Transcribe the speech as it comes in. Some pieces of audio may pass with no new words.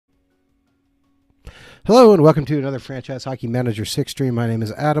Hello and welcome to another Franchise Hockey Manager 6 stream. My name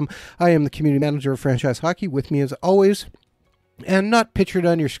is Adam. I am the community manager of Franchise Hockey. With me as always, and not pictured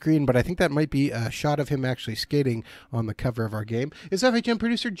on your screen, but I think that might be a shot of him actually skating on the cover of our game, is FHM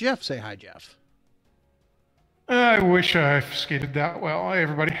producer Jeff. Say hi, Jeff. I wish I skated that well. Hi,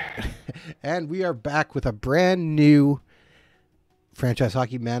 everybody. And we are back with a brand new Franchise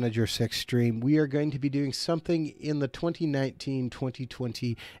Hockey Manager 6 stream. We are going to be doing something in the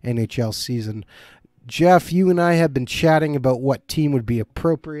 2019-2020 NHL season. Jeff, you and I have been chatting about what team would be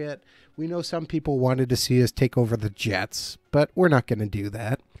appropriate. We know some people wanted to see us take over the Jets, but we're not going to do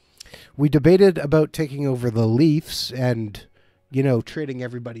that. We debated about taking over the Leafs and, trading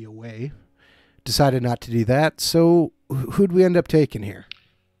everybody away. Decided not to do that. So who'd we end up taking here?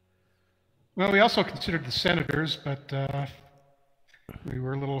 Well, we also considered the Senators, but we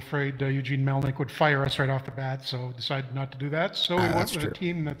were a little afraid Eugene Melnyk would fire us right off the bat, so decided not to do that. So we went with a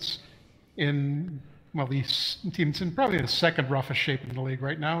team that's in... Well, the team's in probably the second roughest shape in the league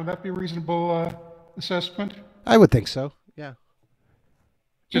right now. Would that be a reasonable assessment? I would think so, yeah.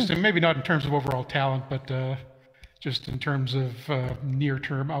 Maybe not in terms of overall talent, but just in terms of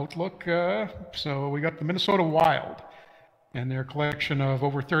near-term outlook. So we got the Minnesota Wild and their collection of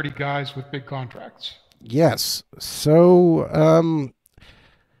over 30 guys with big contracts. Yes. So,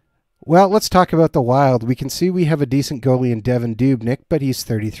 well, let's talk about the Wild. We can see we have a decent goalie in Devin Dubnyk, but he's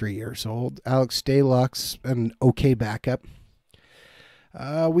 33 years old. Alex Stalock's an okay backup.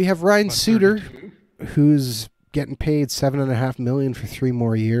 We have Ryan Suter, who's getting paid $7.5 million for 3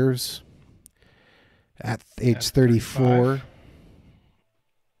 more years at age 34.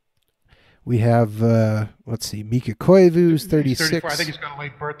 We have, let's see, Mika Koivu's 36. I think he's got a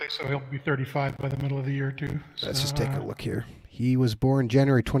late birthday, so he'll be 35 by the middle of the year, too. Let's just take a look here. He was born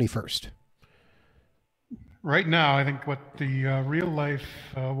January 21st. Right now, I think what the real-life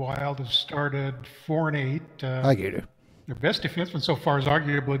Wild has started 4-8. I get it. Their best defenseman so far has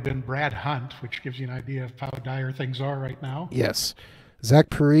arguably been Brad Hunt, which gives you an idea of how dire things are right now. Yes. Zach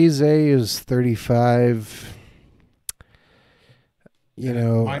Parise is 35.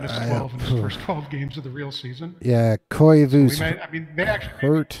 Minus 12 in his first 12 games of the real season. Yeah, Koivu's they actually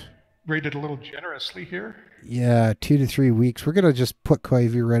hurt. Rated a little generously here. Yeah, 2 to 3 weeks. We're going to just put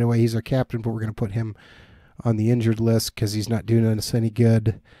Koivu right away. He's our captain, but we're going to put him on the injured list because he's not doing us any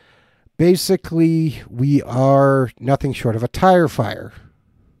good. Basically, we are nothing short of a tire fire.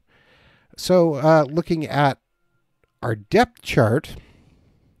 So looking at our depth chart,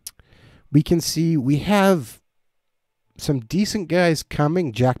 we can see we have some decent guys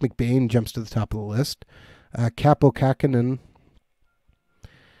coming. Jack McBain jumps to the top of the list. Capo Kakkonen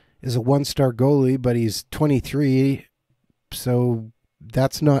is a 1-star goalie, but he's 23, so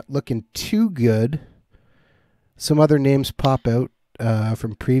that's not looking too good. Some other names pop out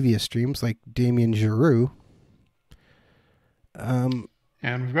from previous streams, like Damien Giroux. And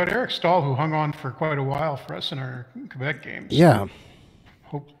we've got Eric Stahl, who hung on for quite a while for us in our Quebec games. Yeah.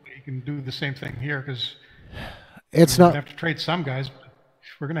 Hopefully he can do the same thing here, because we're going to have to trade some guys, but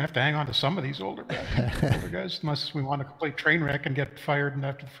we're going to have to hang on to some of these older guys, unless we want to complete train wreck and get fired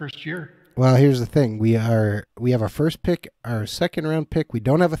after the first year. Well, here's the thing. We have our first pick, our second round pick. We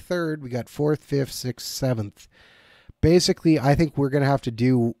don't have a third. We got 4th, 5th, 6th, 7th. Basically, I think we're going to have to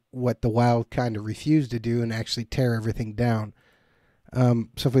do what the Wild kind of refused to do and actually tear everything down.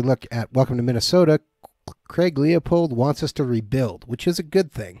 So if we look at Welcome to Minnesota, Craig Leopold wants us to rebuild, which is a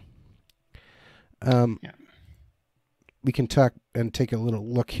good thing. Yeah. We can talk and take a little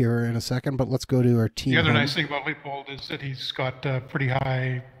look here in a second, but let's go to our team. The other nice thing about Leopold is that he's got pretty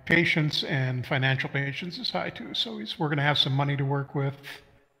high patience, and financial patience is high too. So we're going to have some money to work with.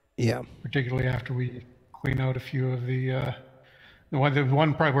 Yeah. Particularly after we clean out a few of the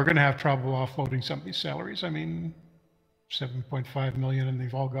one probably we're going to have trouble offloading some of these salaries. I mean, 7.5 million, and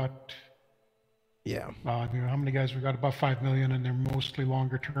they've all got. Yeah. How many guys we got? Above 5 million, and they're mostly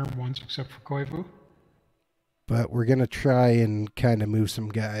longer-term ones, except for Koivu. But we're going to try and kind of move some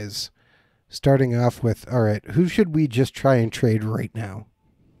guys. Starting off with, all right, who should we just try and trade right now?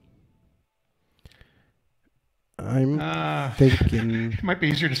 I'm thinking... It might be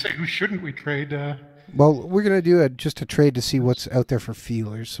easier to say who shouldn't we trade. Well, we're going to do just a trade to see what's out there for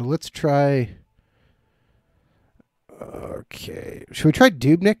feelers. So let's try... Okay. Should we try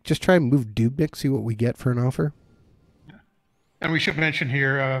Dubnyk? Just try and move Dubnyk, see what we get for an offer? Yeah. And we should mention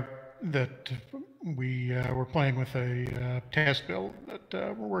here that... We're playing with a test build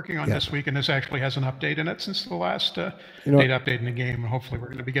that we're working on this week, and this actually has an update in it since the last date update in the game. Hopefully we're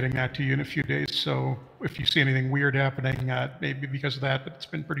going to be getting that to you in a few days. So if you see anything weird happening, maybe because of that, but it's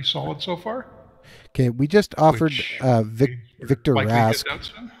been pretty solid so far. Okay, we just offered Victor Rask.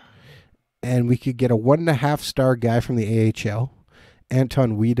 And we could get a 1.5-star guy from the AHL,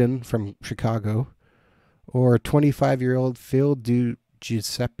 Anton Whedon from Chicago, or 25-year-old Phil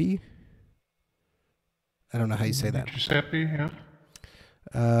Giuseppe. I don't know how you say that. Giuseppe, yeah.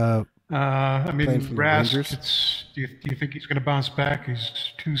 I mean, Rask, do you think he's going to bounce back?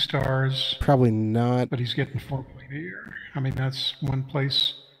 He's 2 stars. Probably not. But he's getting $4 million a year. I mean, that's one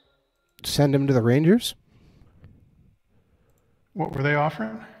place. Send him to the Rangers? What were they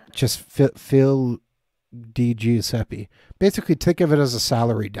offering? Just Phil Giuseppe. Basically, think of it as a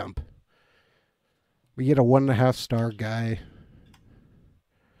salary dump. We get a 1.5-star guy.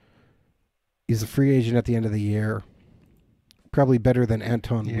 He's a free agent at the end of the year. Probably better than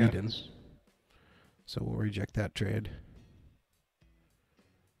Anton Whedon. So we'll reject that trade.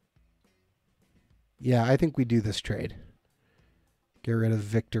 Yeah, I think we do this trade. Get rid of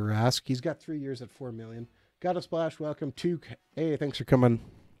Victor Rask. He's got 3 years at $4 million. Got a splash. Welcome to. Hey, thanks for coming.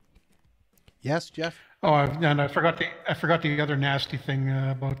 Yes, Jeff. Oh, and I forgot the other nasty thing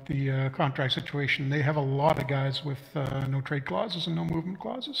about the contract situation. They have a lot of guys with no trade clauses and no movement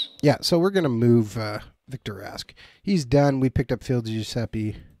clauses. Yeah, so we're gonna move Victor Rask. He's done. We picked up Phil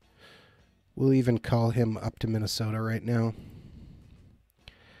Giuseppe. We'll even call him up to Minnesota right now.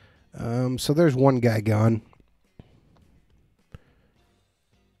 So there's one guy gone.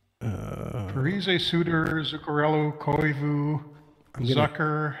 Parise, Suter, Zuccarello, Koivu,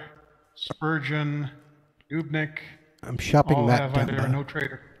 Zucker, Spurgeon, Dubnik. I'm shopping all Matt have Dumba. either no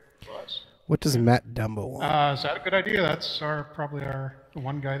trade or clause. What does Matt Dumba want? Is that a good idea? That's probably the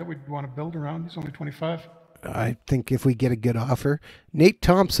one guy that we'd want to build around. He's only 25. I think if we get a good offer, Nate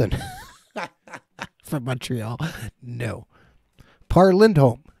Thompson from Montreal. No. Par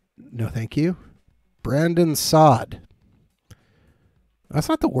Lindholm. No, thank you. Brandon Saad. That's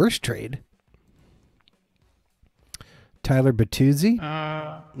not the worst trade. Tyler Bertuzzi.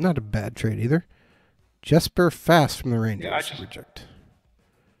 Not a bad trade either. Jesper Fast from the Rangers. Yeah, reject.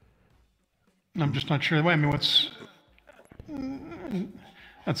 I'm just not sure. I mean,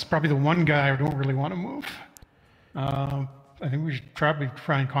 that's probably the one guy I don't really want to move. I think we should probably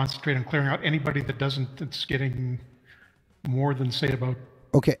try and concentrate on clearing out anybody that's getting more than, say, about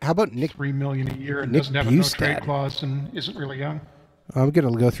how about Nick $3 million a year and Nick doesn't have a no trade clause and isn't really young. I'm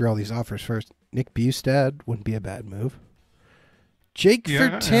going to go through all these offers first. Nick Bustad wouldn't be a bad move. Jake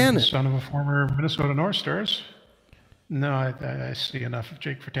Virtanen. Son of a former Minnesota North Stars. No, I see enough of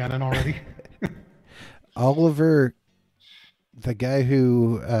Jake Virtanen already. Oliver, the guy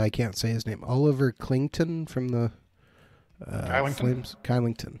who, I can't say his name, Oliver Klington from the Flames.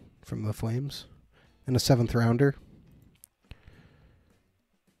 Kylington from the Flames. And a 7th rounder.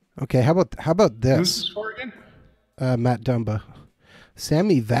 Okay, how about this? Who's this for again? Matt Dumba.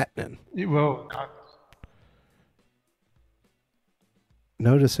 Sammy Vatanen. Well,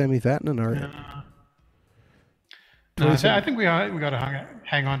 no to Sammy Vatanen already. I think we got to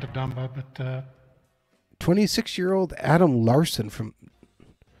hang on to Dumba, but 26-year-old Adam Larson from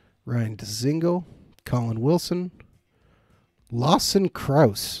Ryan Dzingel, Colin Wilson, Lawson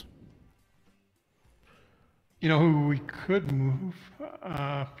Krause. You know who we could move?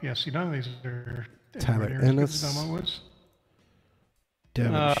 See, none of these are Tyler Ennis.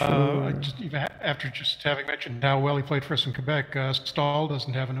 After just having mentioned how well he played for us in Quebec, Stahl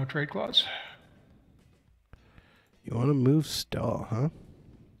doesn't have a no trade clause. You want to move Stahl, huh?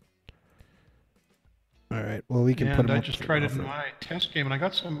 All right. Well, we can put him. I just tried it in my test game, and I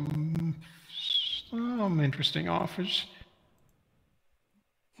got some interesting offers.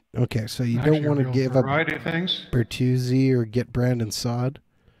 Okay, so you don't want to give up Bertuzzi or get Brandon Saad?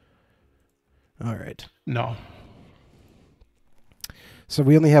 All right. No. So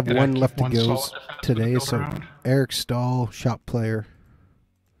we only have one left to go today. So Eric Stahl, shop player.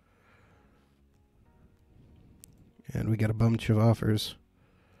 And we got a bunch of offers.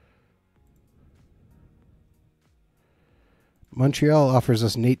 Montreal offers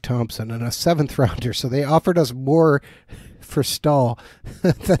us Nate Thompson and a 7th rounder. So they offered us more for Stahl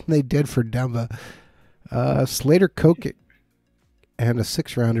than they did for Dumba. Slater Koch and a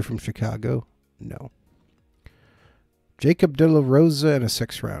 6th rounder from Chicago. No. Jacob De La Rosa and a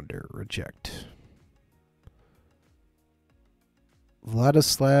 6th rounder. Reject.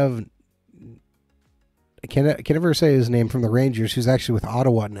 Vladislav. I can't ever say his name, from the Rangers, who's actually with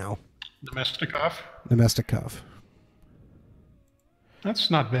Ottawa now. Nemestikov. That's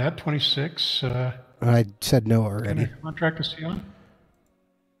not bad. 26. I said no already. What contract is he on?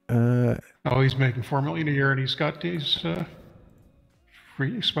 He's making $4 million a year, and he's got his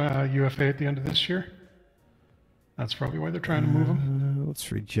free UFA at the end of this year. That's probably why they're trying to move him.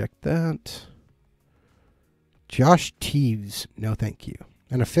 Let's reject that. Josh Teves. No, thank you.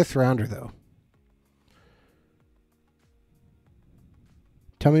 And a 5th rounder, though.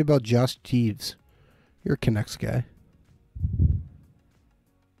 Tell me about Josh Teves. You're a Canucks guy.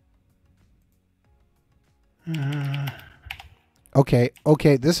 Okay.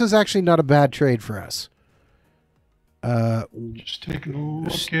 This is actually not a bad trade for us. Just taking a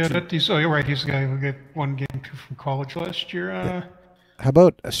look at it. You're right. He's the guy who got 1 game 2 from college last year. How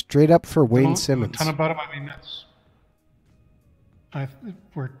about a straight up for Wayne Simmons? A ton about him. I mean,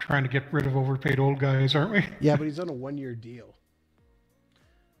 we're trying to get rid of overpaid old guys, aren't we? Yeah, but he's on a 1-year deal.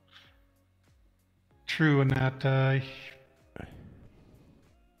 True, and that.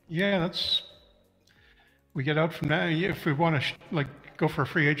 Yeah, that's. We get out from that. If we want to go for a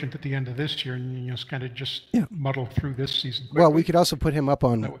free agent at the end of this year and just kind of muddle through this season quickly. Well, we could also put him up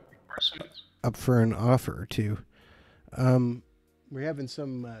for an offer or two. We're having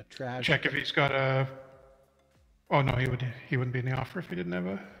some trash. Check if he's got a. Oh no, he wouldn't be in the offer if he didn't have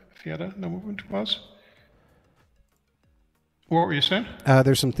if he had a no movement clause. What were you saying?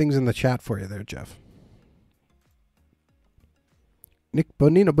 There's some things in the chat for you there, Jeff. Nick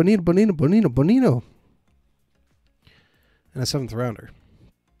Bonino. And a 7th rounder.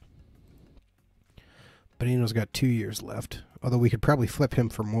 Bonino's got 2 years left, although we could probably flip him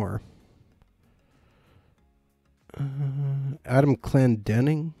for more. Adam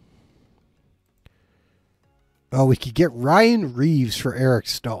Clendenning. Oh, we could get Ryan Reeves for Eric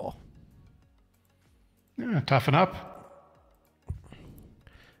Stahl. Yeah, toughen up.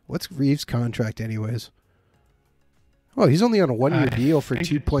 What's Reeves' contract anyways? Oh, he's only on a 1-year deal for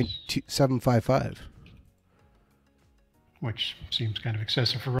 $2.755. Which seems kind of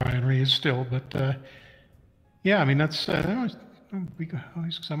excessive for Ryan Reeves still, but yeah, I mean, that's he's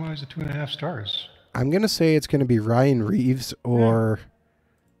somehow he's a 2.5 stars. I'm going to say it's going to be Ryan Reeves or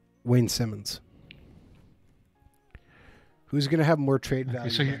Wayne Simmons. Who's going to have more trade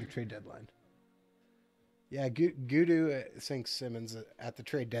value at the trade deadline? Yeah, Gudu thinks Simmons at the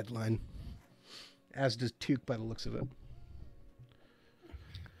trade deadline, as does Tuke by the looks of it.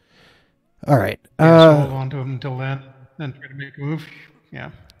 All right. So hold on to him until then try to make a move.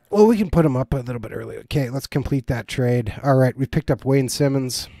 Yeah. Well, we can put him up a little bit early. Okay, let's complete that trade. All right, we picked up Wayne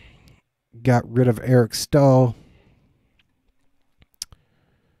Simmons, got rid of Eric Stahl,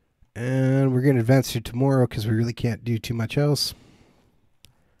 and we're going to advance to tomorrow because we really can't do too much else.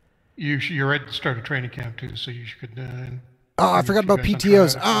 You're ready to start a training camp too, so you could. I forgot about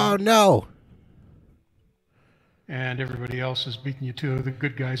PTOs. Oh no! And everybody else is beating you to the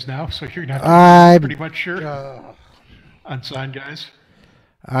good guys now, so you're not pretty much sure. Unsigned guys.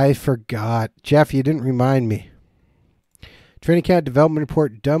 I forgot. Jeff, you didn't remind me. Training camp development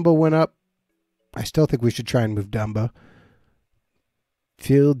report. Dumba went up. I still think we should try and move Dumba.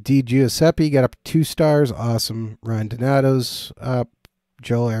 Field D. Giuseppe got up 2 stars. Awesome. Ryan Donato's up.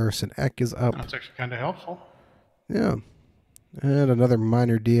 Joel Harrison Eck is up. That's actually kind of helpful. Yeah. And another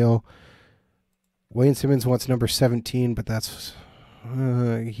minor deal. Wayne Simmons wants number 17, but that's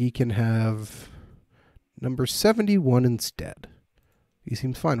he can have number 71 instead. He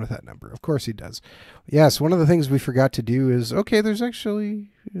seems fine with that number. Of course he does. Yes, one of the things we forgot to do is, okay, there's actually...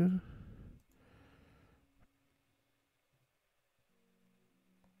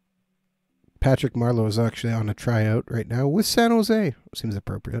 Patrick Marleau is actually on a tryout right now with San Jose. Seems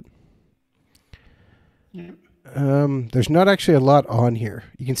appropriate. Yeah. There's not actually a lot on here.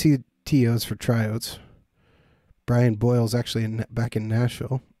 You can see TOs for tryouts. Brian Boyle's actually back in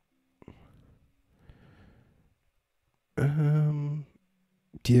Nashville.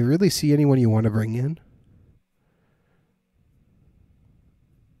 Do you really see anyone you want to bring in?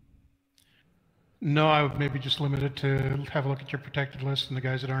 No, I would maybe just limit it to have a look at your protected list and the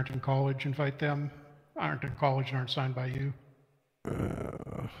guys that aren't in college, invite them. Aren't in college and aren't signed by you.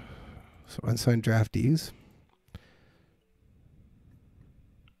 So unsigned draftees.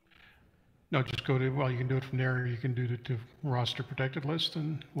 No, just go to, well, you can do it from there, or you can do it to roster protected list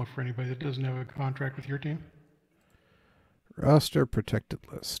and look for anybody that doesn't have a contract with your team. Roster protected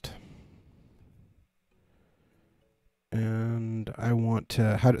list. And I want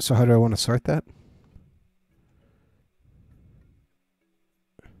to, how do I want to sort that?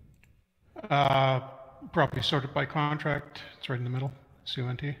 Probably sort it by contract. It's right in the middle.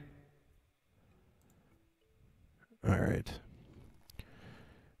 CUNT. All right.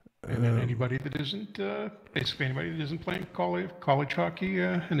 And then anybody that isn't, basically anybody that isn't playing college hockey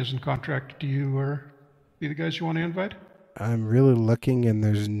and isn't contracted to you or be the guys you want to invite? I'm really looking and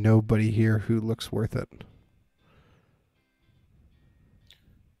there's nobody here who looks worth it.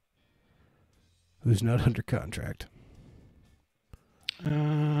 Who's not under contract?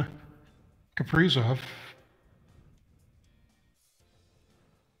 Kaprizov.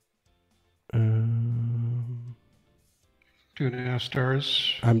 2.5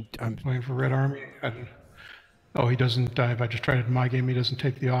 stars. I'm playing for Red Army. Oh, he doesn't. If I just tried it in my game, he doesn't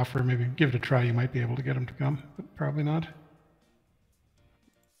take the offer. Maybe give it a try. You might be able to get him to come, but probably not.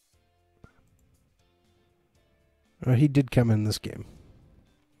 He did come in this game.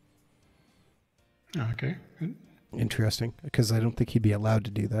 Okay, good. Interesting, because I don't think he'd be allowed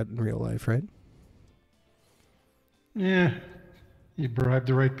to do that in real life, right? Yeah, you bribe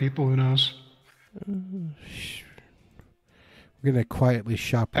the right people. Who knows? We're gonna quietly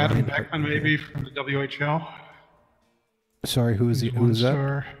shop. Adam Beckman, maybe from the WHL. Sorry, who is he? Who is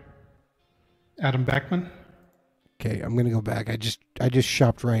that? Adam Beckman. Okay, I'm gonna go back. I just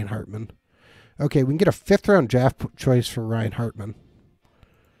shopped Ryan Hartman. Okay, we can get a 5th round draft choice for Ryan Hartman.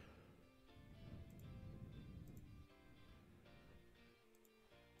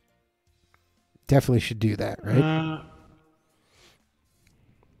 Definitely should do that, right?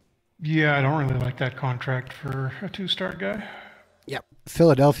 Yeah, I don't really like that contract for a 2-star guy. Yep.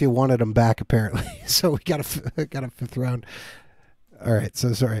 Philadelphia wanted him back apparently, so we got a 5th round. All right,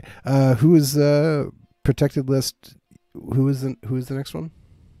 so sorry. Who is the protected list? Who is the next one?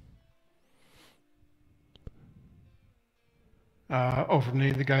 From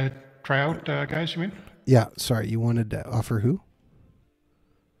the guy tryout guys, you mean? Yeah, sorry. You wanted to offer who?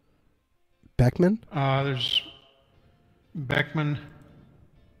 Beckman? There's Beckman.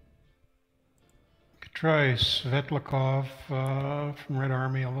 Could try Svetlikov from Red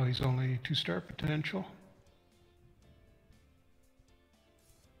Army, although he's only 2-star potential.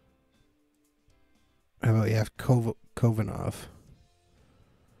 How about you have Kovanov?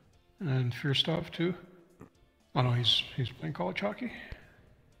 And Firstov too. Oh no, he's playing college hockey.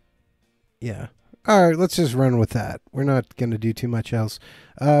 Yeah. All right, let's just run with that. We're not going to do too much else.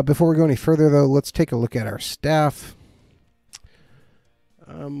 Before we go any further, though, let's take a look at our staff.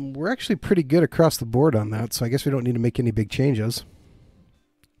 We're actually pretty good across the board on that, so I guess we don't need to make any big changes.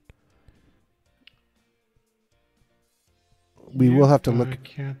 We will have to look.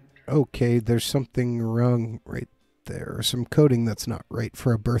 Okay, there's something wrong right there, or some coding that's not right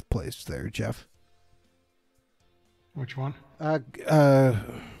for a birthplace there, Jeff. Which one?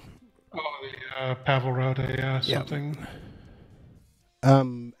 Pavel Rode, something. A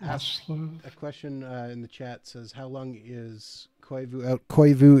question in the chat says, how long is Koivu out?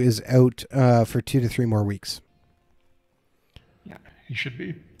 Koivu is out for 2 to 3 more weeks. Yeah, he should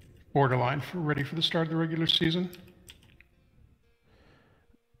be borderline ready for the start of the regular season.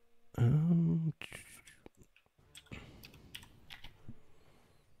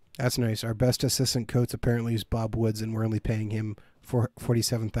 That's nice. Our best assistant coach apparently is Bob Woods, and we're only paying him for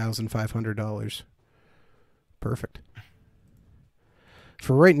 $47,500. Perfect.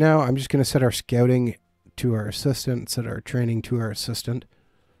 For right now, I'm just going to set our scouting to our assistant, set our training to our assistant.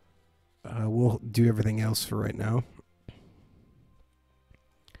 We'll do everything else for right now.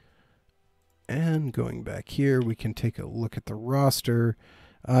 And going back here, we can take a look at the roster.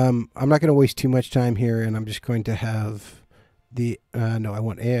 I'm not going to waste too much time here, and I'm just going to have the no, I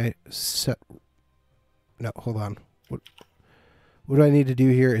want AI set. No, hold on. What do I need to do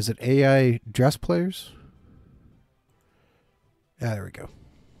here? Is it AI dress players? Ah, there we go.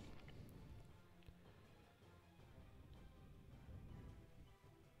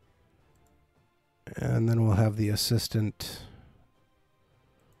 And then we'll have the assistant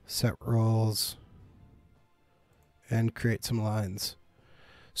set roles and create some lines.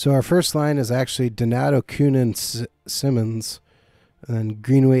 So our first line is actually Donato, Kunin, Simmons, and then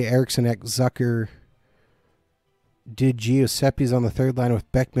Greenway, Eriksson, Ek, Zucker. Did Giuseppe's on the 3rd line with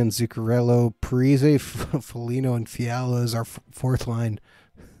Beckman, Zuccarello, Parise, Foligno, and Fiala is our 4th line.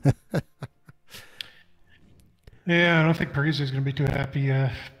 Yeah, I don't think Parise is going to be too happy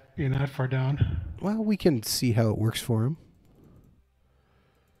being that far down. Well, we can see how it works for him.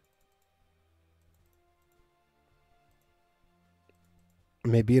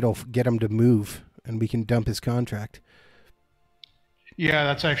 Maybe it'll get him to move, and we can dump his contract. Yeah,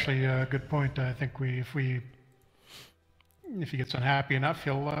 that's actually a good point. I think if he gets unhappy enough,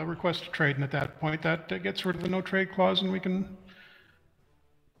 he'll request a trade, and at that point, that gets rid of the no trade clause, and we can.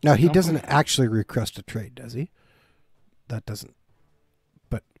 No, he doesn't actually request a trade, does he? That doesn't.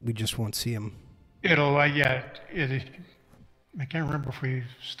 But we just won't see him. It'll I can't remember if we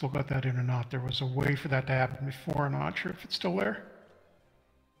still got that in or not. There was a way for that to happen before. I'm not sure if it's still there.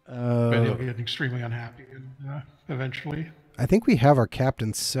 But he'll be extremely unhappy eventually. I think we have our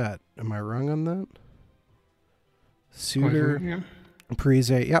captain set. Am I wrong on that? Suter, yeah.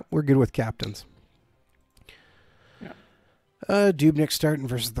 Parise. Yep, we're good with captains. Yeah. Dubnyk starting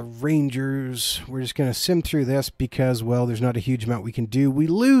versus the Rangers. We're just going to sim through this because, well, there's not a huge amount we can do. We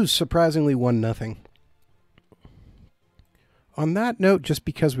lose, surprisingly, 1-0. On that note, just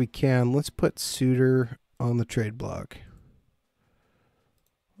because we can, let's put Suter on the trade block.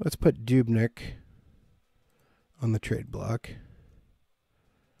 Let's put Dubnyk on the trade block.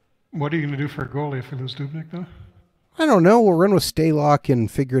 What are you going to do for a goalie if we lose Dubnyk, though? I don't know. We'll run with Stalock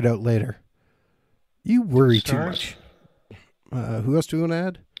and figure it out later. You worry too much. Who else do we want to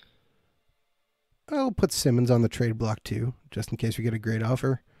add? I'll put Simmons on the trade block too, just in case we get a great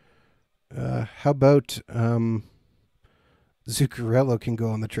offer. How about Zuccarello can go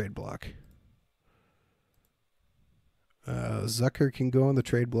on the trade block. Zucker can go on the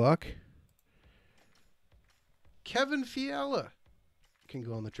trade block. Kevin Fiala can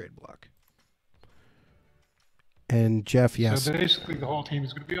go on the trade block. And Jeff, yes. So basically the whole team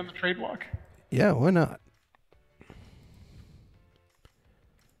is going to be on the trade block? Yeah, why not?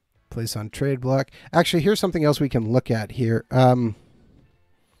 Place on trade block. Actually, here's something else we can look at here.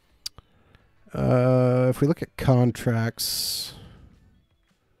 If we look at contracts,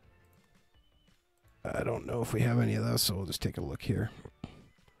 I don't know if we have any of those, so we'll just take a look here.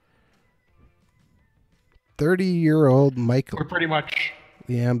 30-year-old Michael. We're pretty much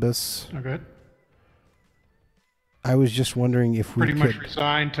Liambus. Oh, good. I was just wondering if we pretty much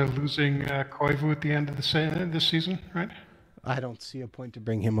resigned to losing Koivu at the end of this season, right? I don't see a point to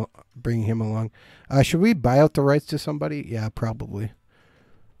bring him along. Should we buy out the rights to somebody? Yeah, probably.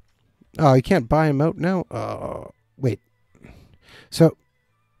 Oh, you can't buy him out now? Wait. So...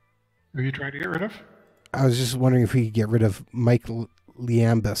 Who are you trying to get rid of? I was just wondering if we could get rid of Mike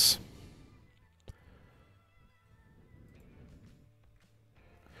Liambus.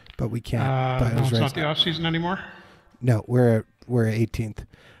 But we can't buy those rights. It's not the off season anymore? No, we're at 18th.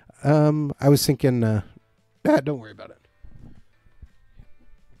 I was thinking, don't worry about it.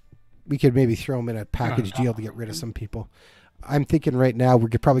 We could maybe throw him in a package deal to get rid of some people. I'm thinking right now we're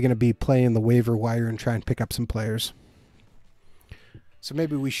probably going to be playing the waiver wire and try and pick up some players. So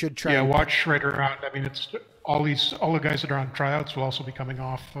maybe we should try. Yeah, watch right around. I mean, it's all the guys that are on tryouts will also be coming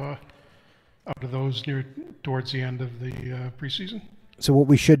off out of those towards the end of the preseason. So what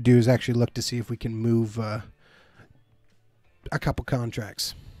we should do is actually look to see if we can move a couple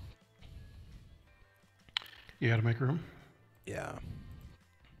contracts. Yeah, to make room. Yeah.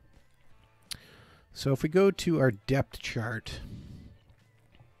 So if we go to our depth chart,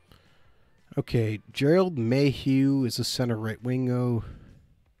 okay, Gerald Mayhew is a center right wingo,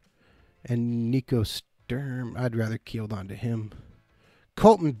 and Nico Sturm, I'd rather keeled on to him.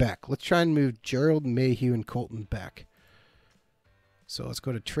 Colton Beck. Let's try and move Gerald Mayhew and Colton Beck. So let's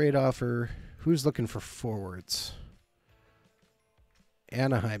go to trade offer. Who's looking for forwards?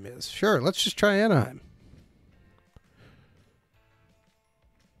 Anaheim is. Sure, let's just try Anaheim.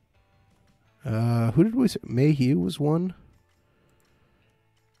 Who did we say? Mayhew was one.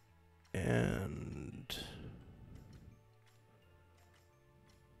 And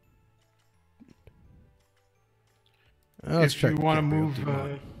if you want to move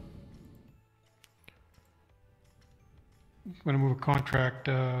a contract,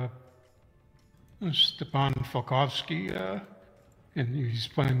 Stepan Falkovsky, and he's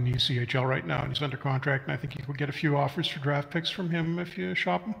playing the ECHL right now, and he's under contract, and I think you could get a few offers for draft picks from him if you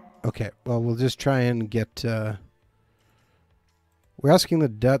shop him. Okay, well, we'll just try and get... we're asking the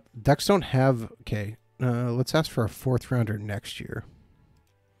Ducks don't have... Okay, let's ask for a 4th rounder next year.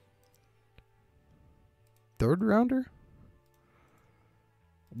 3rd rounder?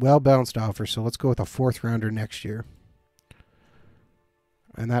 Well-balanced offer, so let's go with a 4th rounder next year.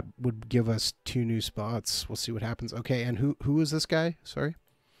 And that would give us 2 new spots. We'll see what happens. Okay, and who is this guy? Sorry?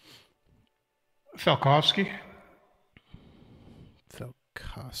 Falkovsky.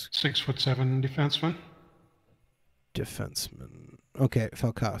 6'7" defenseman. Okay,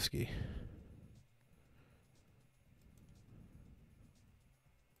 Falkovsky.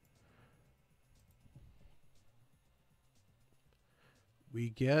 We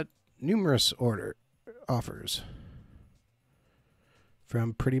get numerous offers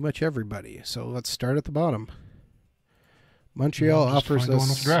from pretty much everybody. So let's start at the bottom. Montreal offers us... One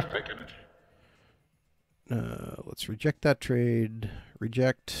with draft pick in it. Let's reject that trade.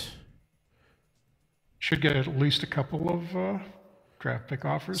 Reject. Should get at least a couple of draft pick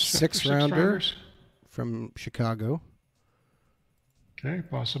offers. 6th rounder from Chicago. Okay,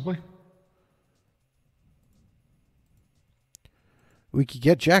 possibly. We could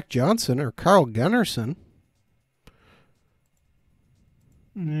get Jack Johnson or Carl Gunnarsson.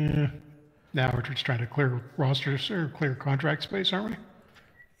 Yeah. Now we're just trying to clear rosters or clear contract space, aren't we?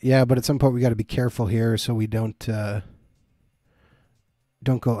 Yeah, but at some point we got to be careful here so we don't go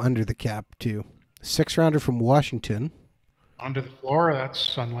under the cap too. 6th rounder from Washington. Under the floor,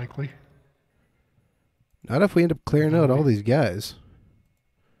 that's unlikely. Not if we end up clearing out all these guys.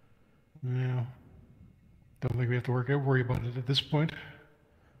 Yeah. Don't think we have to worry about it at this point.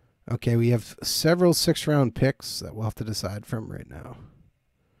 Okay, we have several 6th-round picks that we'll have to decide from right now.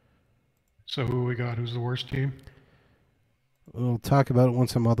 So who we got? Who's the worst team? We'll talk about it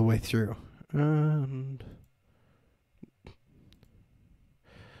once I'm all the way through. And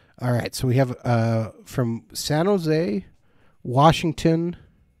all right, so we have from San Jose, Washington,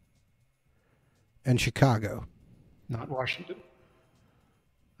 and Chicago. Not Washington.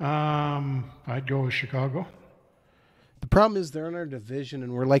 I'd go with Chicago. The problem is they're in our division,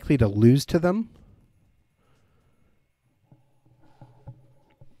 and we're likely to lose to them.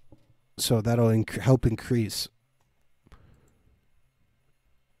 So that'll help increase.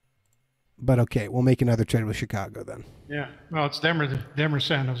 But okay, we'll make another trade with Chicago then. Yeah, well, it's them or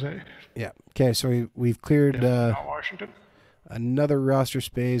San Jose. Yeah. Okay, so we've cleared not Washington. Another roster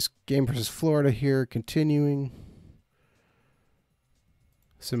space. Game versus Florida here, continuing.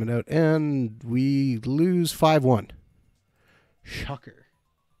 Sim it out, and we lose 5-1. Shocker.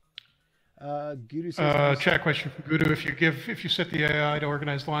 Gudu says chat question for Gudu. If you set the AI to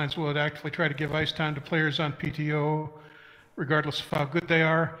organize lines, will it actively try to give ice time to players on PTO, regardless of how good they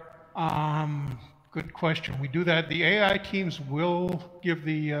are? Good question. We do that. The AI teams will give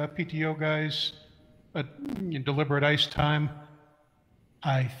the PTO guys a deliberate ice time.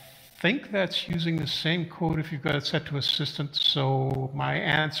 I think that's using the same code if you've got it set to assistant. So my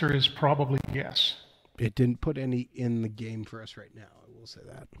answer is probably yes. It didn't put any in the game for us right now. I will say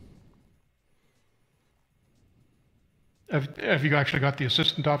that. Have you actually got the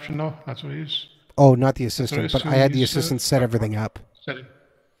assistant option though? That's what it is. Oh, not the assistant, but I had the assistant set everything up. Set it.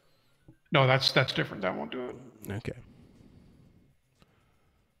 No, that's different. That won't do it. Okay.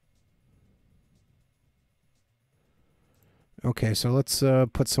 Okay, so let's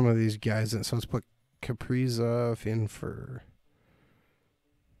put some of these guys in. So let's put Kaprizov in for...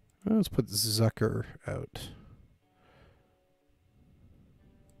 Let's put Zucker out.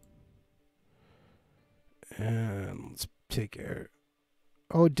 And let's take a...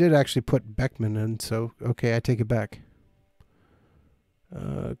 Oh, it did actually put Beckman in, so okay, I take it back.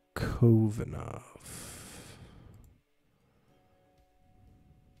 Kovanov.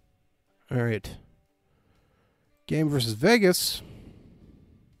 All right. Game versus Vegas.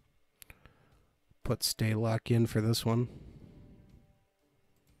 Put Staylock in for this one.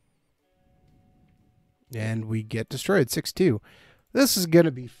 And we get destroyed 6-2. This is going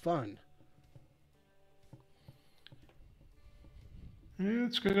to be fun.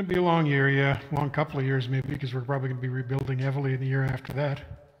 It's going to be a long year, yeah. Long couple of years maybe, because we're probably going to be rebuilding heavily in the year after that.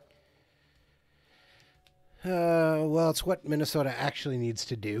 Well, it's what Minnesota actually needs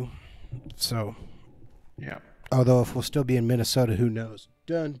to do. So, yeah. Although if we'll still be in Minnesota, who knows?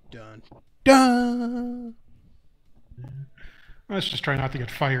 Dun, dun, dun. Let's just try not to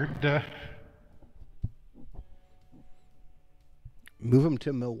get fired. Move him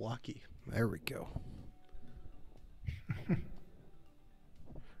to Milwaukee. There we go.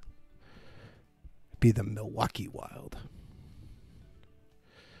 Be the Milwaukee Wild.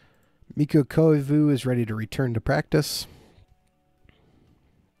 Mikko Koivu is ready to return to practice.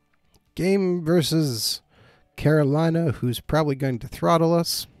 Game versus Carolina, who's probably going to throttle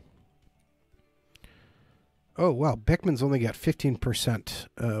us. Oh, wow. Beckman's only got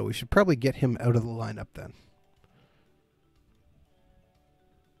 15%. We should probably get him out of the lineup then.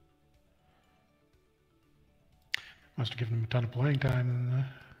 Must have given him a ton of playing time.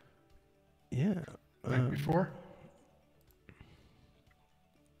 Yeah. Like before.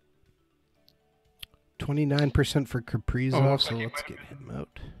 29% for Kaprizov, so let's get him out.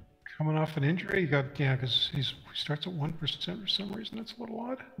 Coming off an injury, because he starts at 1% for some reason. That's a little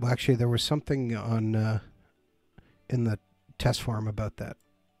odd. Well, actually, there was something on in the test form about that.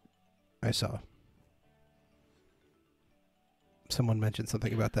 I saw. Someone mentioned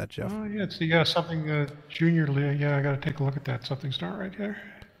something about that, Jeff. Oh, yeah, something junior league. Yeah, I got to take a look at that. Something's not right there.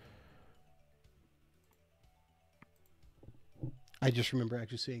 I just remember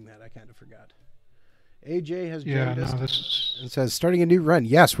actually seeing that. I kind of forgot. AJ has joined us and says, starting a new run.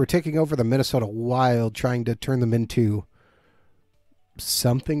 Yes, we're taking over the Minnesota Wild, trying to turn them into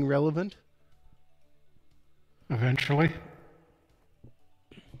something relevant. Eventually.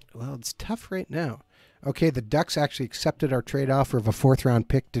 Well, it's tough right now. Okay, the Ducks actually accepted our trade offer of a 4th-round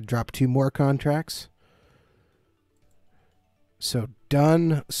pick to drop 2 more contracts. So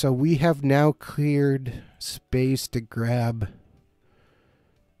done. So we have now cleared space to grab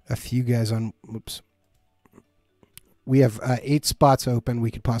a few guys on... Whoops. We have 8 spots open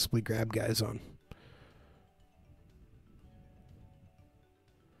we could possibly grab guys on.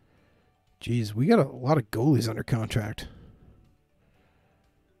 Geez, we got a lot of goalies under contract.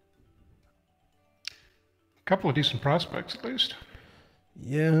 A couple of decent prospects, at least.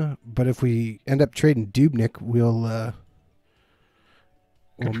 Yeah, but if we end up trading Dubnyk, we'll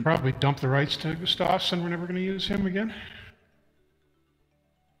could probably dump the rights to Gustafsson. We're never going to use him again.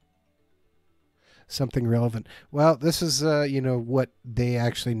 Something relevant. Well, this is, what they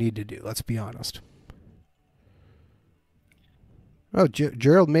actually need to do. Let's be honest. Oh,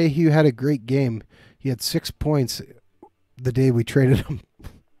 Gerald Mayhew had a great game. He had 6 points the day we traded him,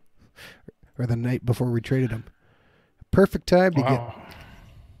 or the night before we traded him. Perfect time to get.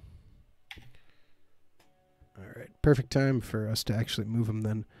 All right, perfect time for us to actually move him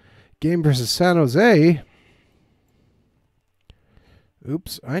then. Game versus San Jose.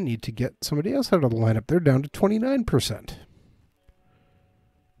 Oops, I need to get somebody else out of the lineup. They're down to 29%.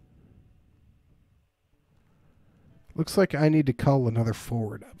 Looks like I need to call another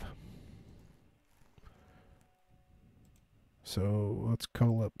forward up. So let's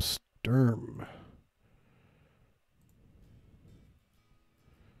call up Sturm.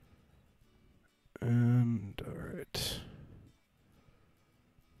 And, all right.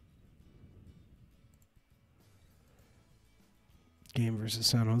 Game versus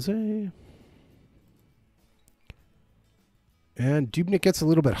San Jose. And Dubnyk gets a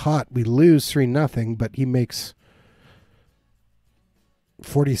little bit hot. We lose 3-0, but he makes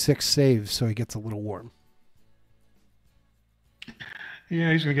 46 saves, so he gets a little warm.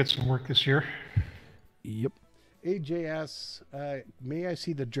 Yeah, he's going to get some work this year. Yep. AJS, may I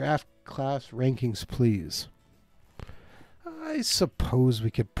see the draft class rankings, please? I suppose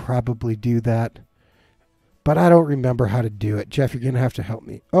we could probably do that, but I don't remember how to do it. Jeff, you're going to have to help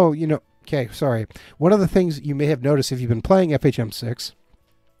me. Oh, okay, sorry. One of the things you may have noticed if you've been playing FHM6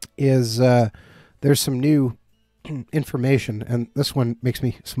 is there's some new information, and this one makes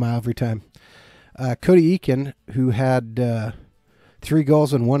me smile every time. Cody Eakin, who had 3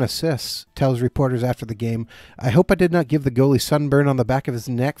 goals and 1 assist, tells reporters after the game, "I hope I did not give the goalie sunburn on the back of his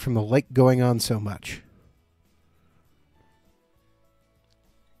neck from the lake going on so much."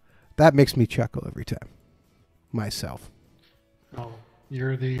 That makes me chuckle every time. Myself. Oh,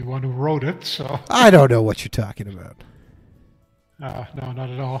 you're the one who wrote it, so... I don't know what you're talking about. No, not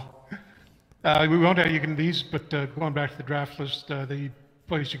at all. We won't have, you can these, but going back to the draft list, the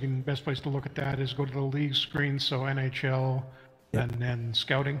best place to look at that is go to the league screen, so NHL, yep. And then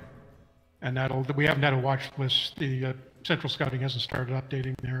scouting, and we haven't had a watch list. The Central Scouting hasn't started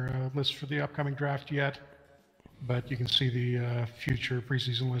updating their list for the upcoming draft yet, but you can see the future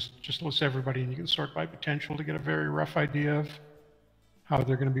preseason list. Just lists everybody, and you can sort by potential to get a very rough idea of how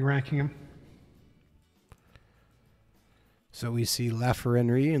they're going to be ranking them. So we see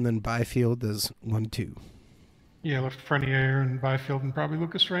Lafreniere and then Byfield as 1-2. Yeah, Lafreniere and Byfield and probably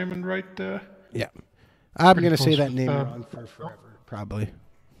Lucas Raymond, right? Yeah. I'm going to say that name wrong for forever, probably.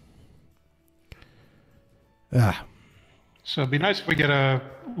 So it'd be nice if we get a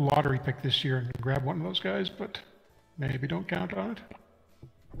lottery pick this year and grab one of those guys, but maybe don't count on it.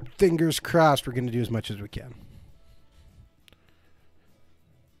 Fingers crossed, we're going to do as much as we can.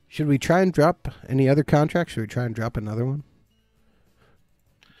 Should we try and drop any other contracts? Should we try and drop another one?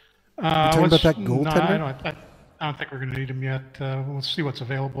 Talking about that goaltender? No, I don't think we're going to need him yet. We'll see what's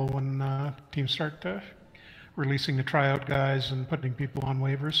available when teams start releasing the tryout guys and putting people on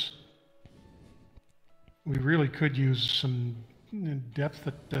waivers. We really could use some depth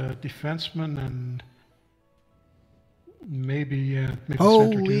at defenseman and maybe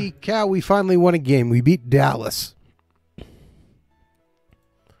Holy cow, we finally won a game. We beat Dallas.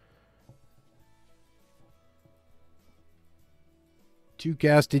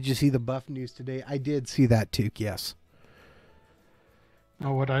 Tuke, did you see the Buff news today? I did see that, Tuke, yes.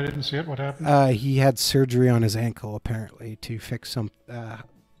 Oh, what? I didn't see it. What happened? He had surgery on his ankle, apparently, to fix a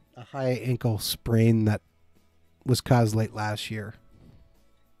high ankle sprain that was caused late last year.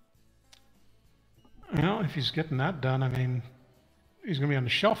 Well, if he's getting that done, I mean, he's going to be on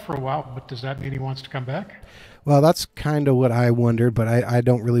the shelf for a while, but does that mean he wants to come back? Well, that's kind of what I wondered, but I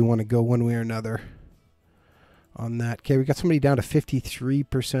don't really want to go one way or another on that. Okay, we got somebody down to 53%,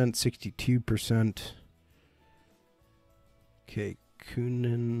 62%. Okay,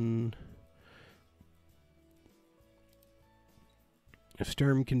 Kunin.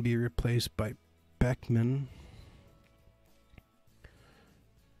 Sturm can be replaced by Beckman.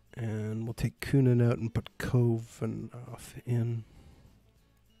 And we'll take Kunin out and put Koven off in.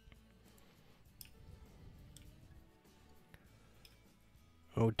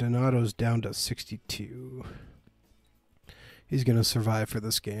 Oh, Donato's down to 62. He's going to survive for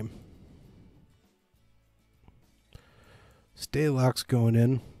this game. Staylock's going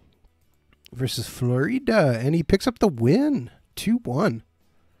in. versus Florida, and he picks up the win, 2-1.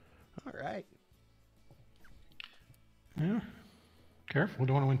 All right. Yeah. Careful, we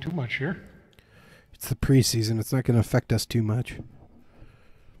don't want to win too much here. It's the preseason. It's not going to affect us too much.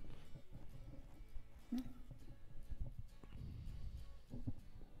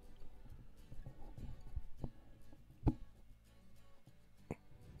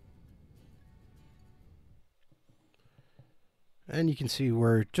 And you can see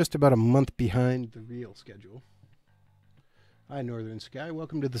we're just about a month behind the real schedule. Hi, Northern Sky.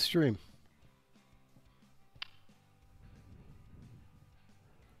 Welcome to the stream.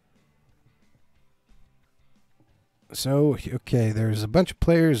 So, okay, there's a bunch of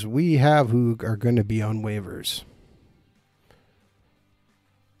players we have who are going to be on waivers.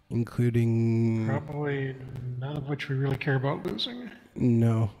 Including... Probably none of which we really care about losing.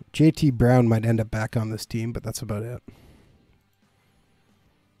 No. JT Brown might end up back on this team, but that's about it.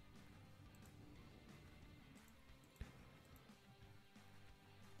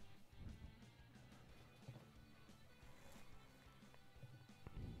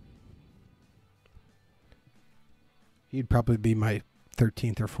 He'd probably be my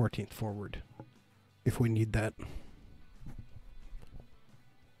 13th or 14th forward if we need that.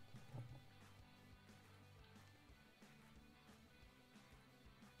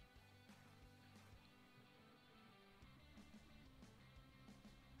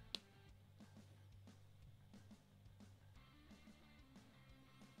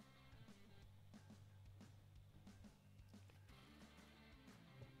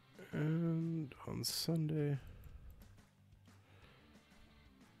 And on Sunday...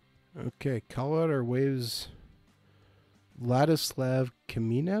 Okay, Colorado waives Vladislav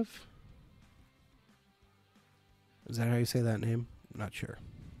Kamenev. Is that how you say that name? I'm not sure.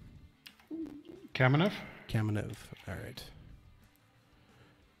 Kamenev? Kamenev. All right.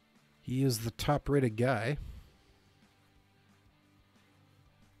 He is the top-rated guy.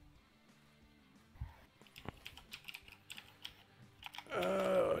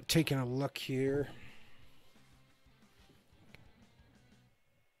 Taking a look here.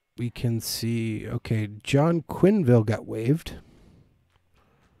 We can see, okay, John Quinville got waived.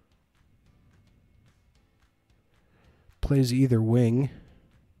 Plays either wing.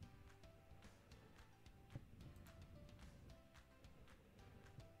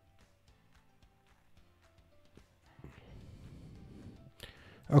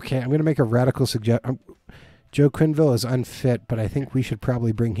 Okay, I'm going to make a radical suggestion. Joe Quinville is unfit, but I think we should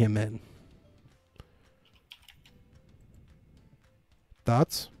probably bring him in.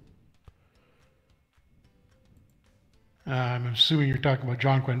 Thoughts? I'm assuming you're talking about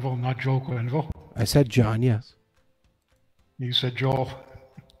John Quinville, not Joel Quinville. I said John, yes. You said Joel.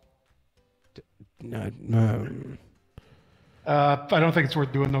 No. I don't think it's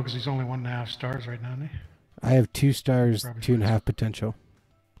worth doing, though, because he's only 1.5 stars right now, isn't he? I have 2 stars, 2.5 potential.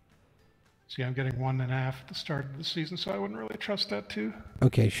 See, I'm getting 1.5 at the start of the season, so I wouldn't really trust that, too.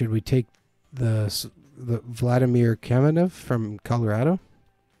 Okay, should we take the Vladimir Kamenev from Colorado?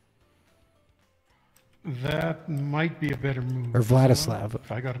 That might be a better move. Or Vladislav.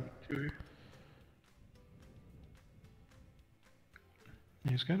 If I got him to you.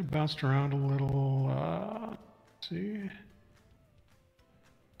 He's kind of bounced around a little. Let's see.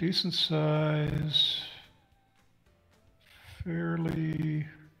 Decent size. Fairly.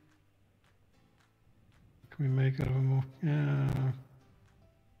 Can we make it a more? Yeah.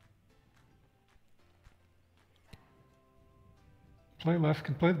 Play left,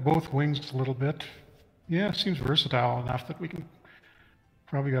 can play both wings a little bit. Yeah, seems versatile enough that we can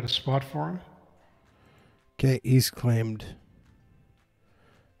probably got a spot for him. Okay, he's claimed.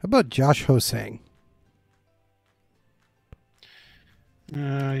 How about Josh Hosang?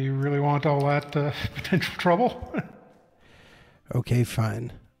 You really want all that potential trouble? Okay,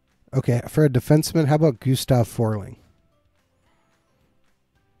 fine. Okay, for a defenseman, how about Gustav Forling?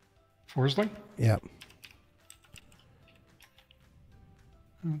 Forsling? Yeah.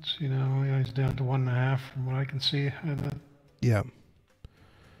 Let's see now. Yeah, he's down to 1.5 from what I can see. Yeah.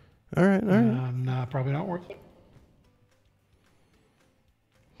 All right. Nah, probably not worth it.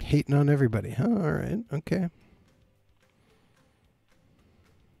 Hating on everybody, huh? All right. Okay.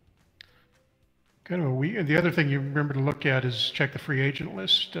 Kind of a week. The other thing you remember to look at is check the free agent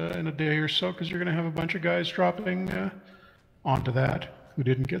list in a day or so, because you're going to have a bunch of guys dropping onto that who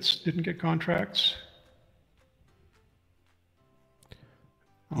didn't get contracts.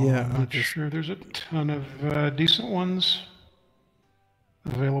 Yeah, I'm not sure there's a ton of decent ones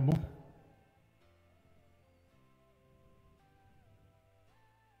available.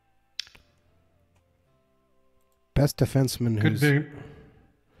 Best defenseman Could who's... be.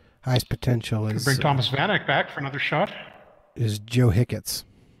 Highest potential Could is bring Thomas Vanek back for another shot. Is Joe Hicketts.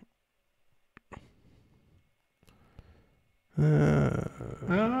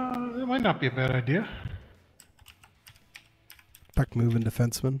 That might not be a bad idea. Puck moving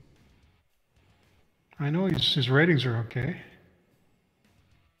defenseman. I know his ratings are okay.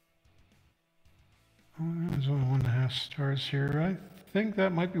 There's only 1.5 stars here. I think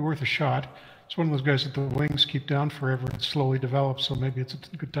that might be worth a shot. It's one of those guys that the wings keep down forever and slowly develops, so maybe it's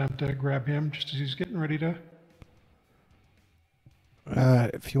a good time to grab him just as he's getting ready to.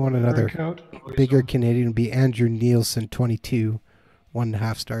 If you want another bigger Canadian, would be Andrew Nielsen, 22,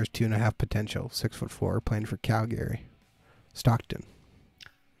 1.5 stars, 2.5 potential, 6'4", playing for Calgary, Stockton.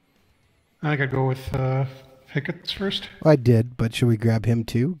 I think I'd go with Hicketts first. Well, I did, but should we grab him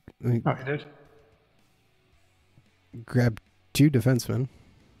too? Oh, I did. Grab 2 defensemen.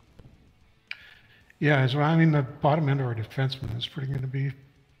 Yeah, I mean, the bottom end of our defenseman is pretty going to be.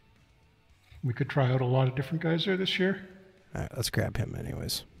 We could try out a lot of different guys there this year. All right, let's grab him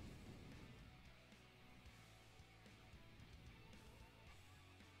anyways.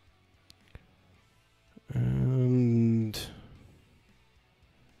 And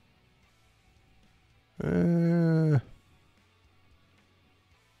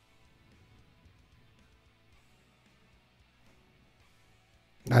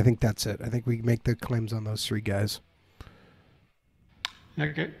I think that's it. I think we make the claims on those 3 guys.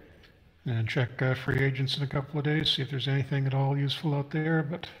 Okay. And check free agents in a couple of days, see if there's anything at all useful out there.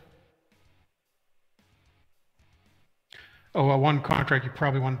 But one contract you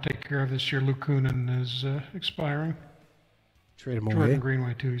probably want to take care of this year, Luke Kunin, is expiring. Trade him away. Jordan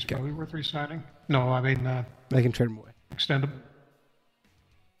Greenway too. He's probably worth re-signing. No, I mean I can trade him away. Extend him.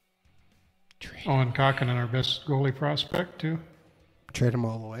 And Kakkonen, our best goalie prospect too. Trade him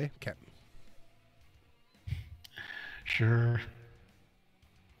all the way. Okay. Sure.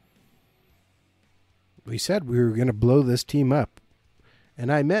 We said we were going to blow this team up.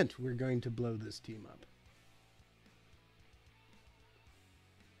 And I meant we're going to blow this team up.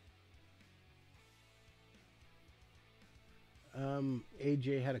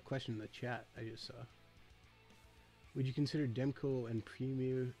 AJ had a question in the chat I just saw. Would you consider Demko and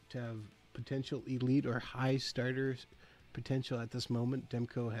Premium to have potential elite or high starters potential at this moment?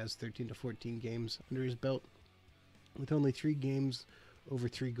 Demko has 13 to 14 games under his belt with only 3 games over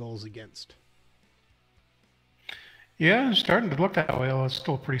 3 goals against. Yeah, it's starting to look that way. Well, it's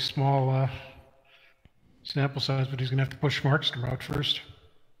still a pretty small sample size, but he's going to have to push Markstrom out first.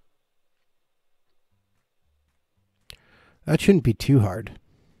 That shouldn't be too hard.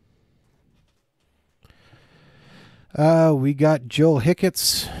 We got Joel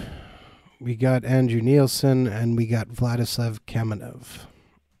Hicketts, we got Andrew Nielsen, and we got Vladislav Kamenev.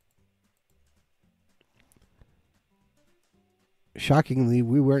 Shockingly,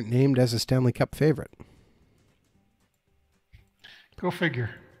 we weren't named as a Stanley Cup favorite. Go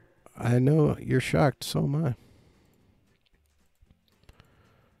figure. I know you're shocked, so am I.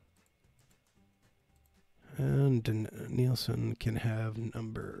 And Nielsen can have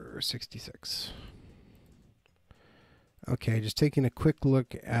number 66. Okay, just taking a quick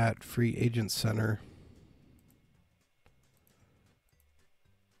look at Free Agent Center.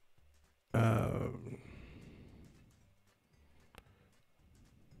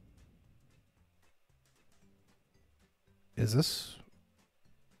 Is this?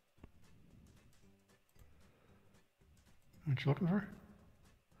 What you looking for?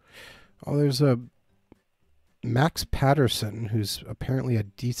 Oh, there's a Max Patterson, who's apparently a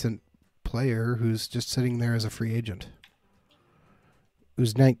decent player, who's just sitting there as a free agent.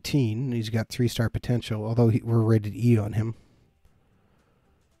 Who's 19. He's got 3-star potential, although we're rated E on him.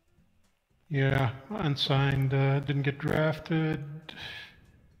 Yeah, unsigned, didn't get drafted.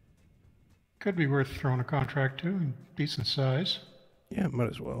 Could be worth throwing a contract to, decent size. Yeah, might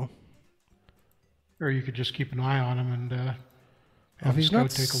as well. Or you could just keep an eye on him and if he's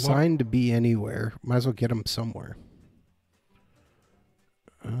not signed to be anywhere, might as well get him somewhere.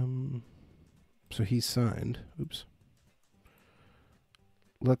 So he's signed. Oops.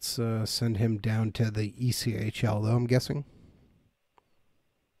 Let's send him down to the ECHL, though, I'm guessing.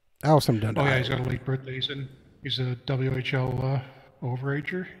 I'll send him down to yeah, he's got a late birthday. He's a WHL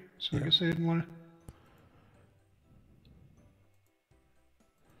overager, so I guess they didn't want to.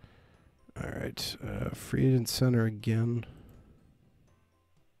 All right, Free Agent Center again.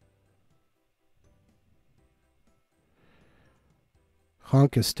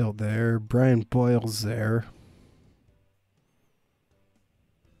 Honk is still there. Brian Boyle's there.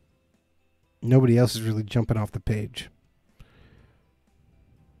 Nobody else is really jumping off the page.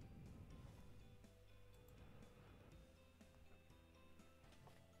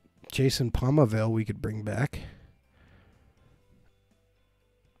 Jason Palmaville we could bring back.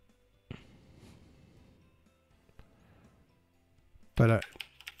 But,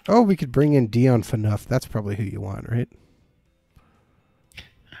 oh, we could bring in Dion Phaneuf. That's probably who you want, right?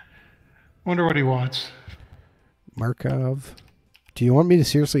 Wonder what he wants. Markov. Do you want me to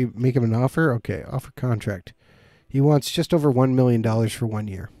seriously make him an offer? Okay, offer contract. He wants just over $1 million for 1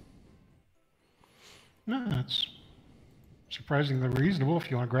 year. No, that's surprisingly reasonable if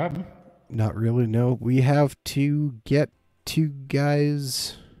you want to grab him. Not really, no. We have to get 2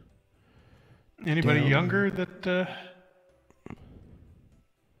 guys. Anybody younger that...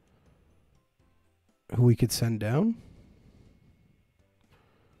 who we could send down?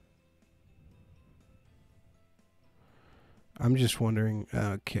 I'm just wondering.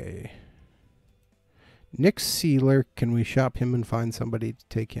 Okay. Nick Seeler, can we shop him and find somebody to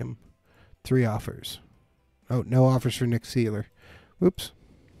take him? 3 offers. Oh, no offers for Nick Seeler. Whoops.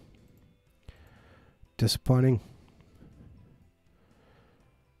 Disappointing.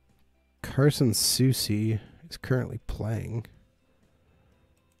 Carson Soucy is currently playing.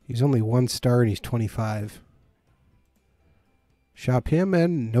 He's only 1 star and he's 25. Shop him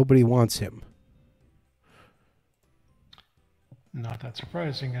and nobody wants him. Not that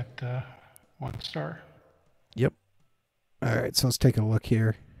surprising at 1 star. Yep. All right, so let's take a look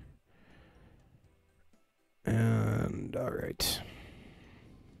here. And, all right.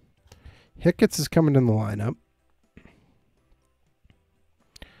 Hicketts is coming in the lineup.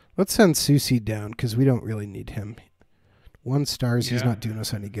 Let's send Soucy down because we don't really need him. 1 stars, he's not doing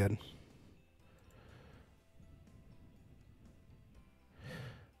us any good.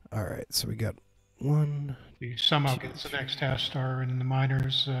 All right, so we got 1. He somehow gets the next half star in the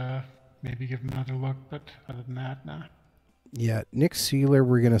minors. Maybe give him another look, but other than that, nah. Yeah, Nick Seeler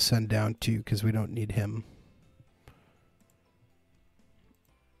we're going to send down too because we don't need him.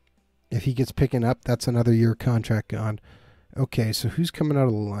 If he gets picking up, that's another year contract gone. Okay, so who's coming out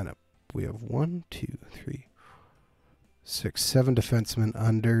of the lineup? We have 1, 2, 3, 6, 7 defensemen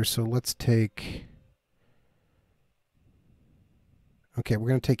under. So let's take... Okay, we're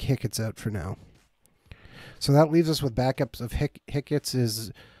going to take Hicketts out for now. So that leaves us with backups of Hicketts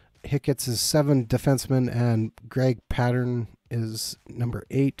is 7 defensemen and Greg Pattern is number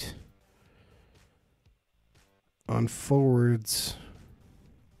 8. On forwards,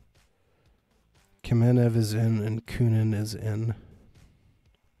 Kamenev is in and Kunin is in.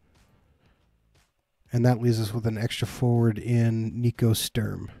 And that leaves us with an extra forward in Nico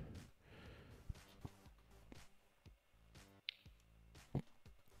Sturm.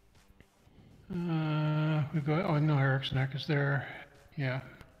 We've got, oh no, Eriksson is there. Yeah.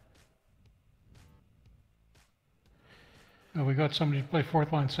 Oh, we got somebody to play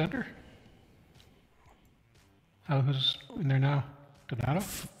 4th line center. Oh, who's in there now? Donato?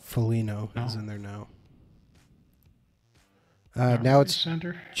 Foligno is in there now. Now it's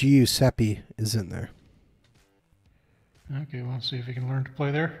center. Giuseppe is in there. Okay, we'll see if he can learn to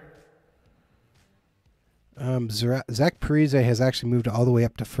play there. Zach Parise has actually moved all the way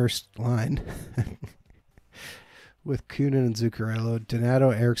up to 1st line with Kunin and Zuccarello,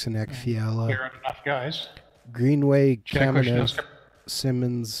 Donato, Eriksson, Fiala, enough guys. Greenway, Kamenev,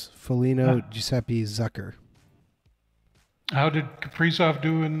 Simmons, Foligno, Giuseppe, Zucker. How did Kaprizov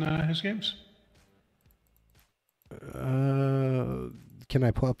do in his games? Can I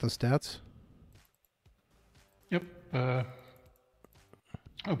pull up the stats? Yep.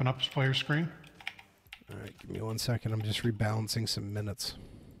 Open up his player screen. All right, give me 1 second. I'm just rebalancing some minutes.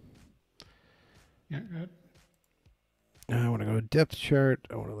 Yeah, good. I want to go to depth chart.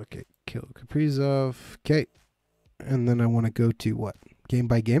 I want to look at Kirill Kaprizov. Okay. And then I want to go to what? Game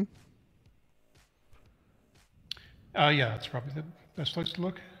by game? Yeah, that's probably the best place to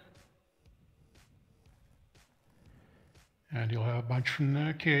look. And you'll have a bunch from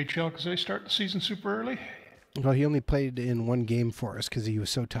the KHL because they start the season super early. Well, he only played in 1 game for us because he was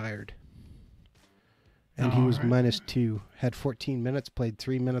so tired. And he was -2. Had 14 minutes, played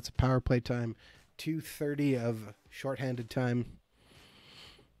 3 minutes of power play time, 2:30 of shorthanded time,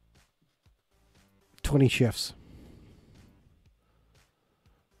 20 shifts.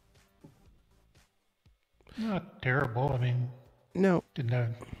 Not terrible. I mean, no. Didn't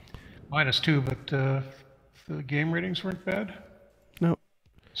have -2, but the game ratings weren't bad. No.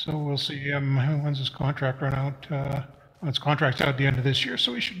 So we'll see when's his contract run out. His contract's out at the end of this year,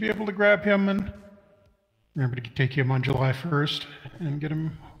 so we should be able to grab him and remember to take him on July 1st and get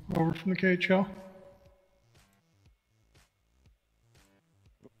him over from the KHL.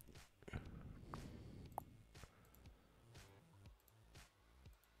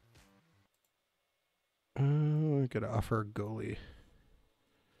 I gotta offer a goalie.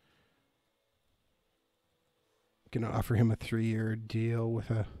 Going to offer him a 3-year deal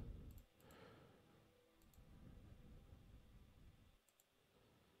with a...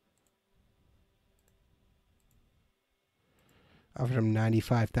 Offered him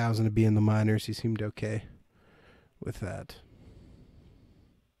 $95,000 to be in the minors. He seemed okay with that.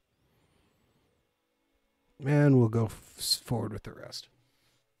 And we'll go forward with the rest.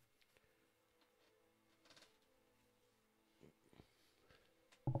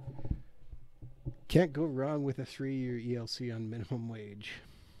 Can't go wrong with a 3-year ELC on minimum wage.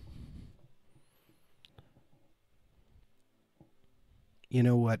 You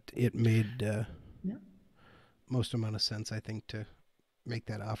know what? It made most amount of sense, I think, to make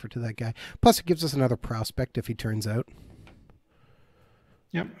that offer to that guy. Plus, it gives us another prospect if he turns out.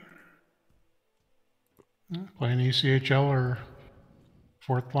 Yep. Playing ECHL or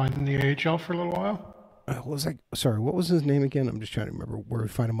fourth line in the AHL for a little while. What was I? Sorry, what was his name again? I'm just trying to remember where we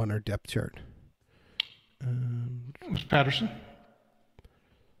find him on our depth chart. It was Patterson.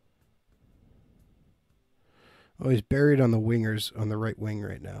 Oh, he's buried on the wingers, on the right wing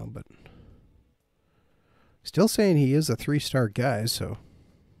right now, but still saying he is a 3-star guy, so.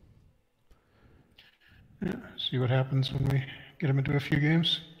 Yeah, see what happens when we get him into a few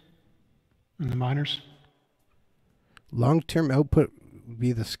games in the minors. Long-term output would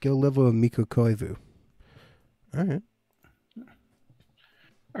be the skill level of Mikko Koivu. All right.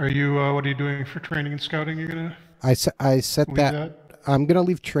 Are you, what are you doing for training and scouting? You're going to... I set that. I'm going to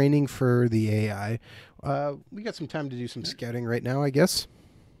leave training for the AI. We got some time to do some scouting right now, I guess.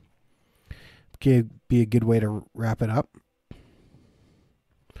 Could be a good way to wrap it up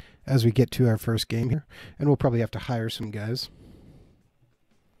as we get to our first game here. And we'll probably have to hire some guys.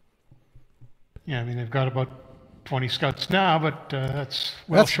 Yeah, I mean, they've got about 20 scouts now, but that's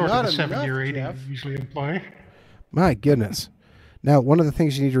well short of the 70 or 80 you usually employ. My goodness. Now, one of the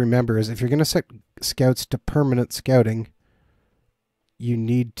things you need to remember is if you're going to set scouts to permanent scouting, you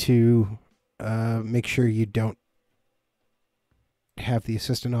need to make sure you don't have the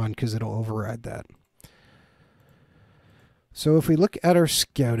assistant on because it'll override that. So if we look at our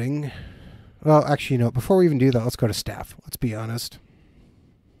scouting, well, actually, you know, before we even do that, let's go to staff. Let's be honest.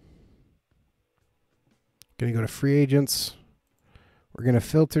 Going to go to free agents. We're going to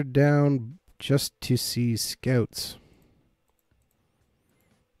filter down just to see scouts.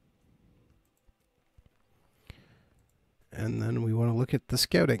 And then we want to look at the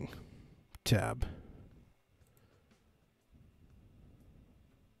scouting tab.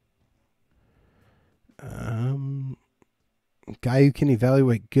 Guy who can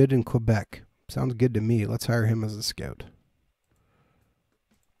evaluate good in Quebec. Sounds good to me. Let's hire him as a scout.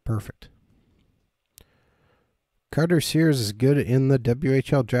 Perfect. Carter Sears is good in the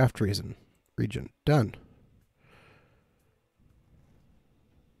WHL draft region. Done.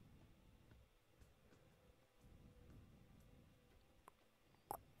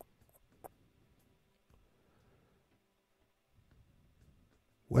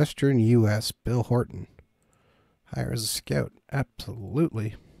 Western U.S. Bill Horton. Hire as a scout.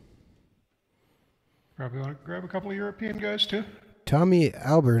 Absolutely. Probably want to grab a couple of European guys too. Tommy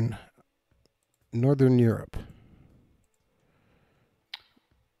Alburn, Northern Europe.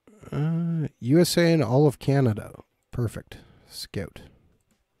 USA and all of Canada. Perfect. Scout.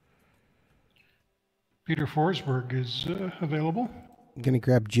 Peter Forsberg is available. I'm going to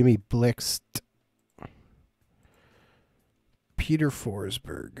grab Jimmy Blixt. Peter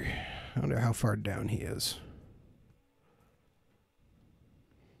Forsberg. I wonder how far down he is.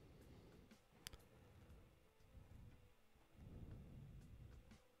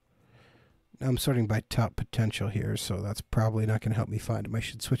 I'm sorting by top potential here, so that's probably not going to help me find him. I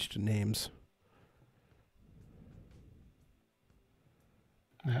should switch to names.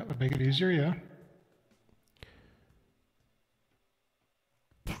 That would make it easier, yeah.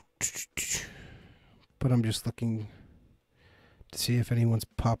 But I'm just looking to see if anyone's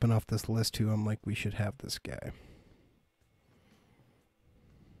popping off this list who I'm like, we should have this guy.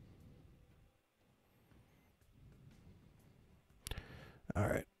 All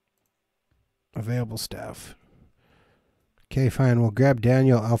right. Available staff. Okay, fine. We'll grab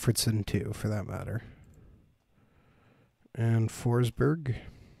Daniel Alfredson too, for that matter. And Forsberg.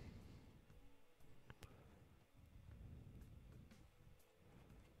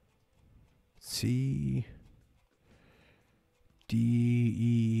 C D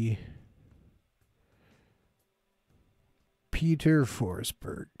E Peter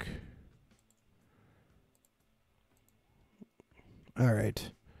Forsberg. All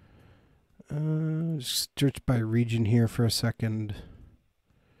right. Just search by region here for a second.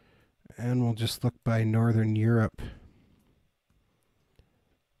 And we'll just look by Northern Europe.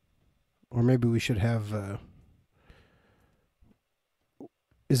 Or maybe we should have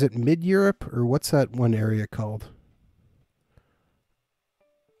Is it mid-Europe, or what's that one area called?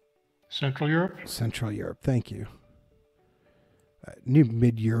 Central Europe? Central Europe, thank you. I knew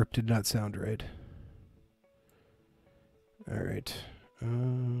mid-Europe did not sound right. All right.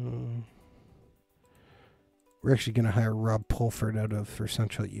 We're actually going to hire Rob Pulford for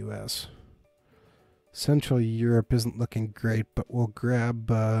Central U.S. Central Europe isn't looking great, but we'll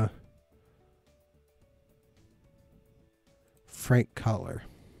grab Frank Collar.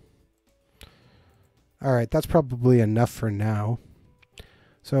 All right, that's probably enough for now.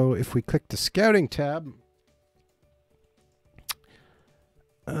 So if we click the Scouting tab,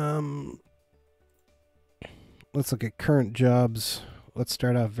 let's look at current jobs. Let's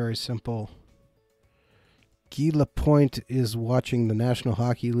start off very simple. Guy Lapointe is watching the National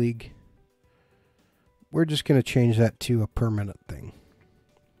Hockey League. We're just going to change that to a permanent thing.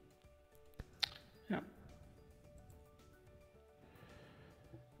 Yeah.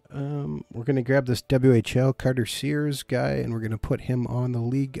 We're going to grab this WHL Carter Sears guy, and we're going to put him on the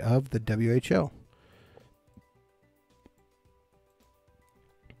league of the WHL.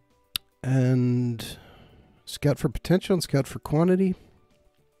 And scout for potential and scout for quantity.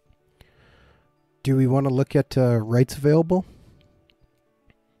 Do we want to look at rights available?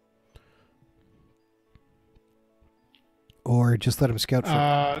 Or just let him scout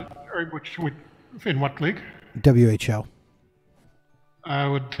for... in what league? WHL. I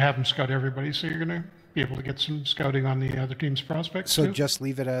would have him scout everybody, so you're going to be able to get some scouting on the other team's prospects. So too. Just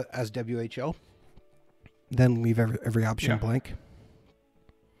leave it as WHL? Then leave every option blank?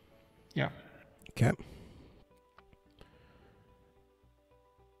 Yeah. Okay.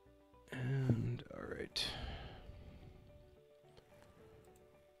 And, all right.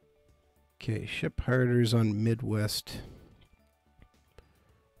 Okay, ship harders on Midwest.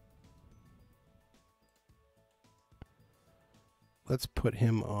 Let's put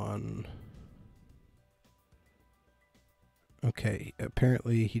him on... Okay,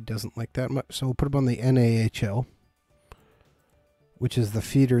 apparently he doesn't like that much, so we'll put him on the NAHL, which is the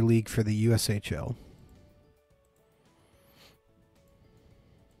feeder league for the USHL.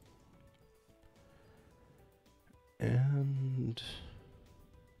 And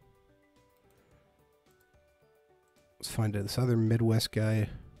let's find this other Midwest guy.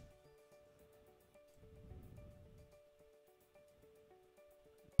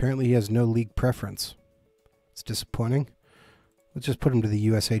 Apparently he has no league preference. It's disappointing. Let's just put him to the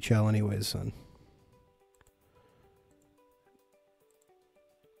USHL anyways, son.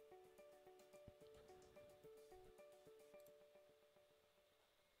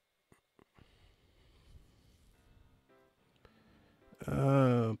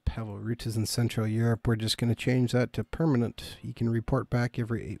 Pavel Ruth is in Central Europe. We're just going to change that to permanent. He can report back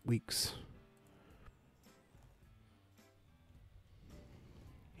every 8 weeks.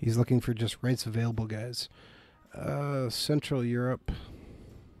 He's looking for just rights available guys. Central Europe.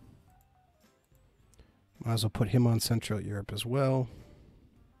 Might as well put him on Central Europe as well.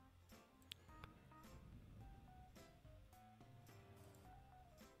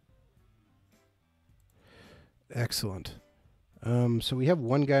 Excellent. So we have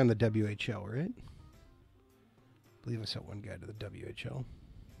one guy on the WHL, right? I believe I sent one guy to the WHL.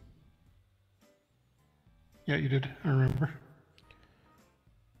 Yeah, you did. I remember.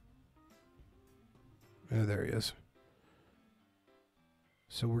 Oh, there he is.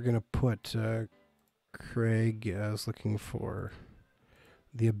 So we're going to put Craig as looking for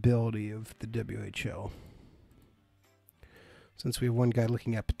the ability of the WHL. Since we have one guy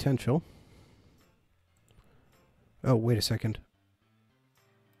looking at potential. Oh, wait a second.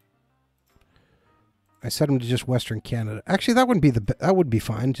 I set him to just Western Canada. Actually, that would be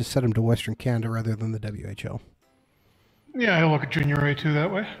fine. Just set him to Western Canada rather than the WHL. Yeah, I'll look at Junior A2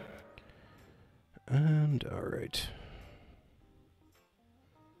 that way. And, all right.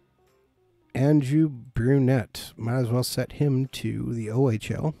 Andrew Brunette. Might as well set him to the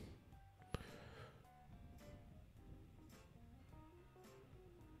OHL.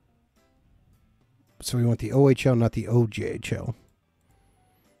 So we want the OHL, not the OJHL.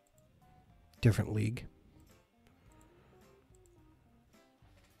 Different league.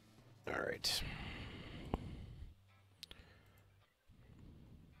 All right.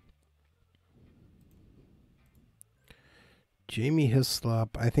 Jamie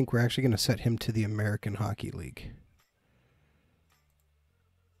Hislop, I think we're actually going to set him to the American Hockey League.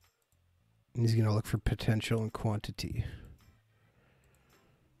 And he's going to look for potential and quantity.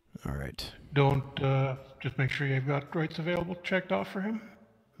 All right. Don't just make sure you've got rights available checked off for him.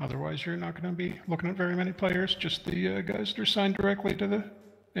 Otherwise, you're not going to be looking at very many players, just the guys that are signed directly to the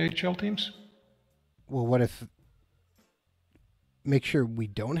AHL teams. Well, what if... make sure we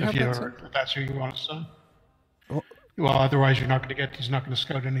don't have that. If that's who you want to send. Oh, Well, otherwise he's not going to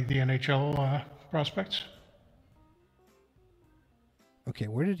scout any of the NHL prospects. okay,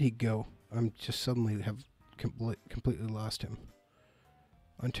 where did he go? I'm just suddenly have completely lost him.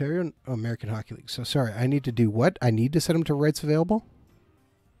 Ontario, American Hockey League. So sorry, I need to do what? I need to set him to rights available?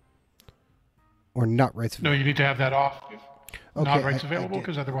 Or not rights available? No, you need to have that off. Okay, not rights available,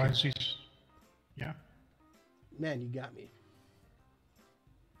 because otherwise he's... Yeah. Man, you got me.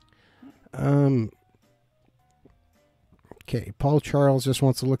 Okay, Paul Charles just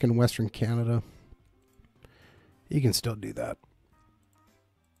wants to look in Western Canada. You can still do that.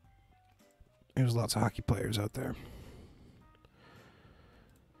 There's lots of hockey players out there.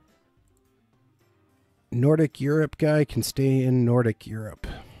 Nordic Europe guy can stay in Nordic Europe.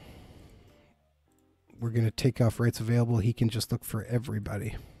 We're going to take off rights available. He can just look for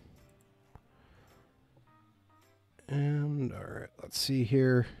everybody. And, all right, let's see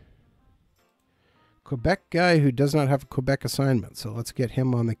here. Quebec guy who does not have a Quebec assignment. So let's get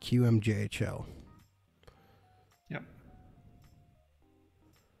him on the QMJHL. Yep.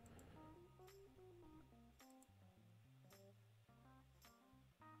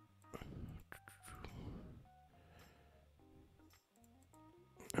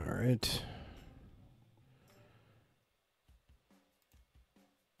 All right.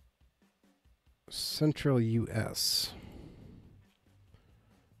 Central U.S.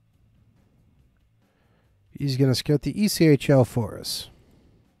 He's going to scout the ECHL for us.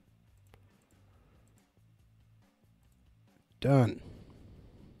 Done.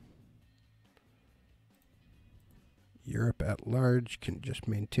 Europe at large can just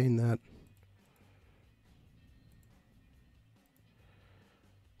maintain that.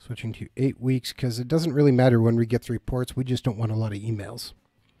 Switching to 8 weeks because it doesn't really matter when we get the reports. We just don't want a lot of emails.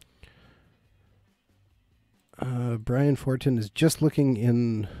 Brian Fortin is just looking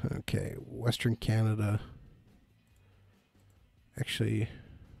in, okay, Western Canada. Actually,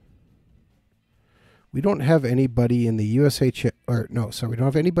 we don't have anybody in the USH, or no, sorry, we don't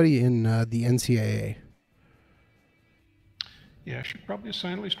have anybody in the NCAA. Yeah, I should probably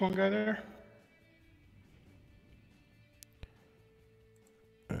assign at least one guy there.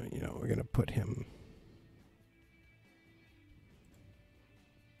 You know, we're going to put him.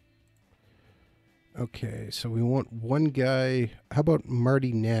 Okay, so we want one guy. How about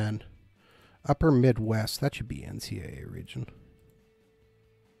Marty Nan? Upper Midwest. That should be NCAA region.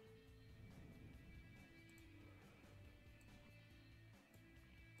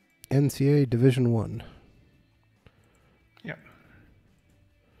 NCAA Division 1. Yep.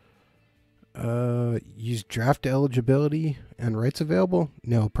 Use draft eligibility and rights available?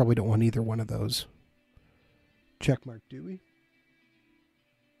 No, probably don't want either one of those. Check mark, do we?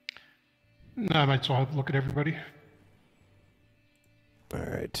 No, I might as well have a look at everybody. All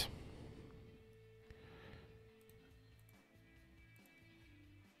right.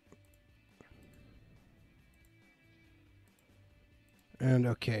 And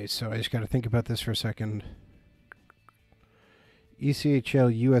okay, so I just got to think about this for a second.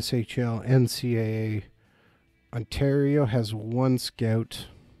 ECHL, USHL, NCAA. Ontario has one scout.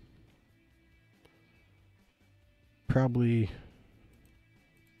 Probably...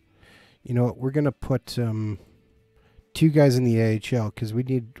 You know what? We're going to put 2 guys in the AHL because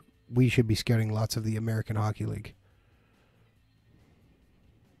we should be scouting lots of the American Hockey League.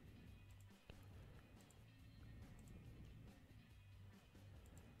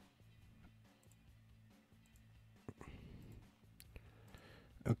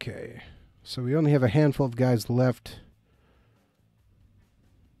 Okay. So we only have a handful of guys left.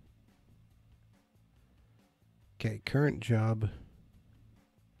 Okay, current job.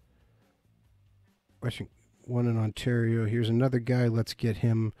 One in Ontario. Here's another guy. Let's get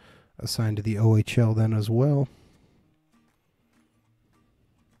him assigned to the OHL then as well.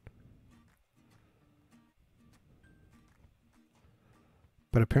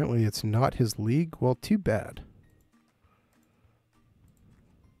 But apparently it's not his league. Well, too bad.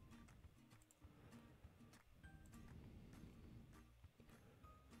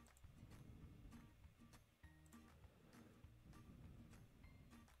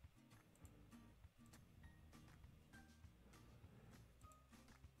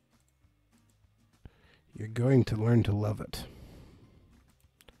 You're going to learn to love it.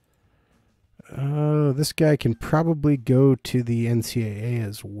 This guy can probably go to the NCAA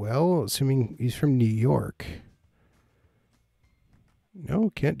as well, assuming he's from New York.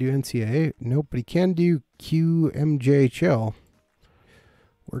 No, can't do NCAA. Nope, but he can do QMJHL.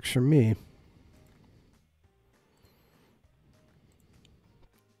 Works for me.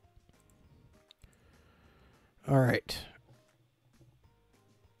 All right.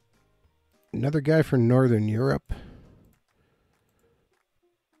 another guy for Northern Europe.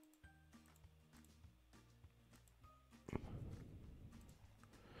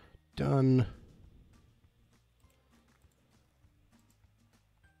 Done.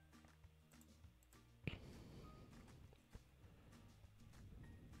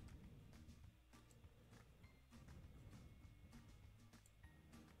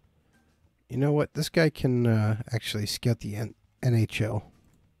 You know what? This guy can actually scout the NHL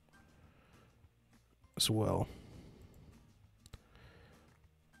as well.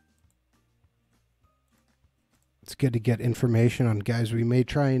 It's good to get information on guys we may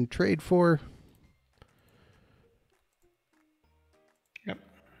try and trade for. Yep.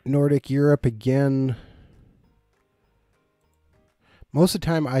 Nordic Europe again. Most of the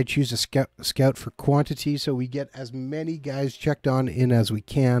time I choose a scout for quantity, so we get as many guys checked on in as we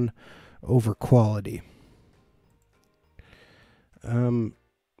can over quality.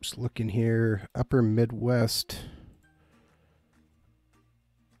 Just looking here, Upper Midwest.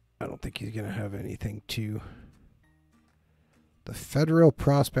 I don't think he's going to have anything to. The Federal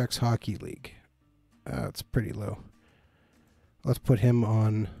Prospects Hockey League. It's pretty low. Let's put him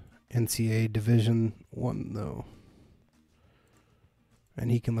on NCAA Division 1, though. And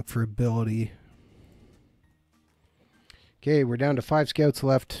he can look for ability. Okay, we're down to 5 scouts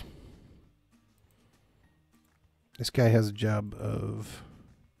left. This guy has a job of...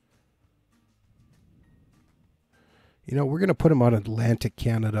 You know, we're going to put him on Atlantic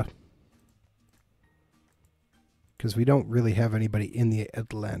Canada. Because we don't really have anybody in the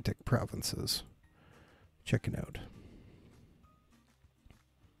Atlantic provinces. Checking out.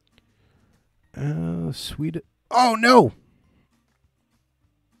 Sweden. Oh, no!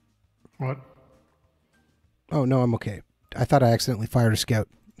 What? Oh, no, I'm okay. I thought I accidentally fired a scout.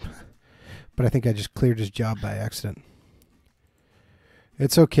 But I think I just cleared his job by accident.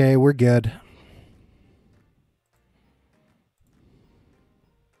 It's okay. We're good.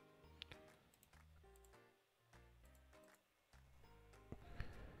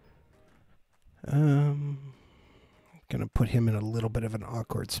 Gonna put him in a little bit of an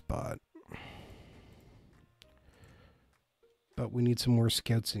awkward spot. But we need some more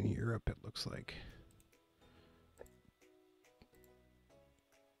scouts in Europe, it looks like.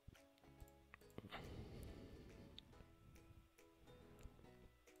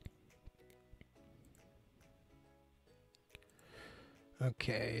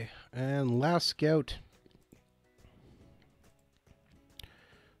 Okay, and last scout.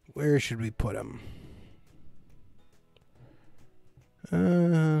 Where should we put him?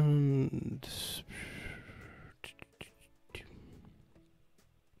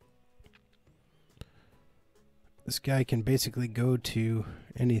 This guy can basically go to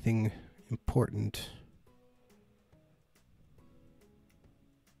anything important.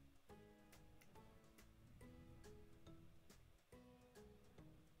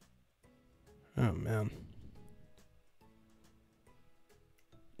 Oh, man.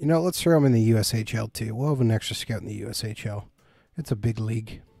 You know, let's throw him in the USHL, too. We'll have an extra scout in the USHL. It's a big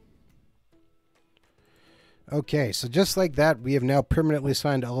league. Okay, so just like that, we have now permanently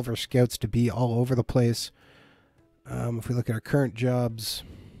signed all of our scouts to be all over the place. If we look at our current jobs,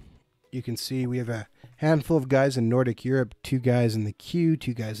 you can see we have a handful of guys in Nordic Europe, 2 guys in the Q,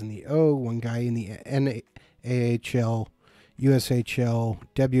 2 guys in the O, 1 guy in the NAHL, USHL,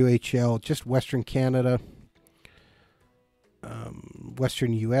 WHL, just Western Canada,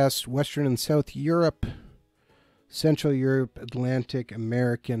 Western US, Western and South Europe, Central Europe, Atlantic,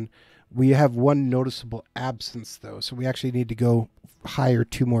 American. We have 1 noticeable absence, though, so we actually need to go hire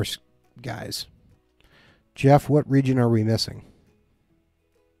 2 more guys. Jeff, what region are we missing?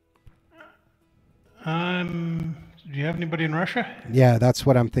 Do you have anybody in Russia? Yeah, that's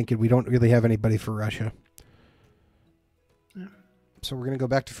what I'm thinking. We don't really have anybody for Russia. Yeah. So we're going to go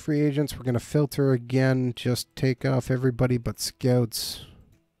back to free agents. We're going to filter again. Just take off everybody but scouts.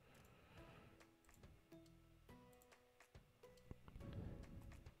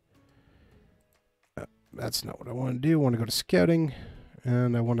 That's not what I want to do. I want to go to scouting,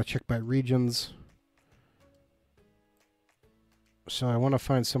 and I want to check by regions. So I want to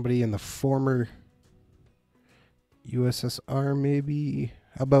find somebody in the former USSR, maybe.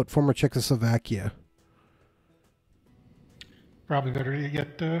 How about former Czechoslovakia? Probably better to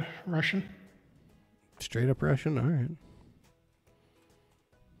get Russian. Straight up Russian? All right.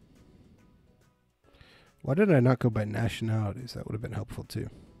 Why did I not go by nationalities? That would have been helpful too.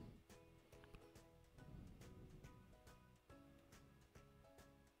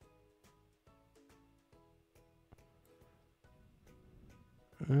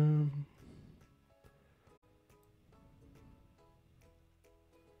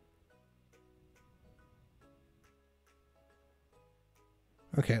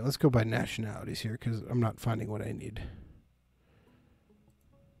 Okay, let's go by nationalities here because I'm not finding what I need.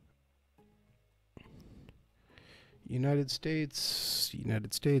 United States,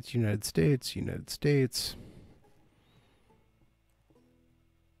 United States, United States, United States.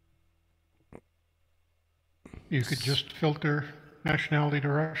 You could just filter nationality to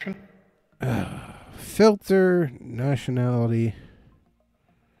Russian. Filter nationality.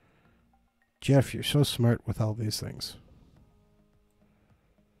 Jeff, you're so smart with all these things.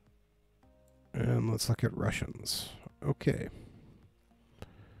 And let's look at Russians. Okay.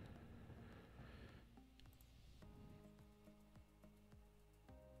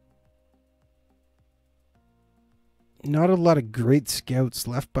 Not a lot of great scouts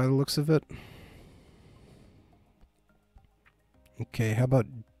left by the looks of it. Okay, how about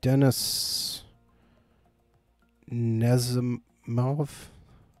Denis Nezamov?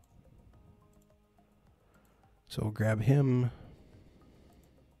 So we'll grab him.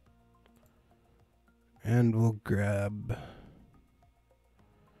 And we'll grab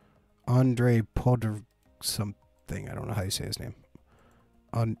Andrei Podor something. I don't know how you say his name.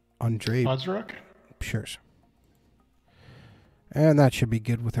 Andrei Lazaruk? Sure. And that should be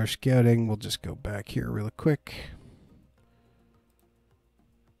good with our scouting. We'll just go back here really quick.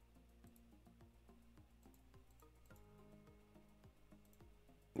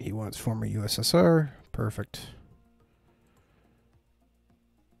 He wants former USSR. Perfect.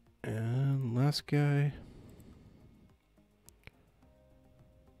 And last guy.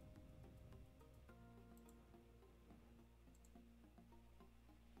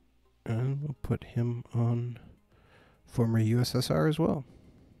 And we'll put him on former USSR as well.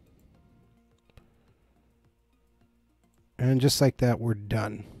 And just like that, we're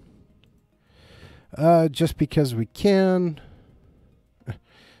done. Just because we can.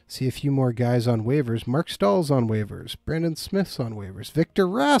 See a few more guys on waivers. Mark Stahl's on waivers. Brandon Smith's on waivers. Victor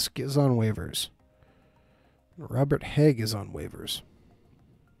Rask is on waivers. Robert Haig is on waivers.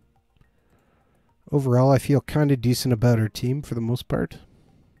 Overall, I feel kind of decent about our team for the most part.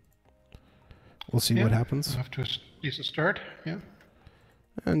 We'll see what happens. Off to a decent start, yeah.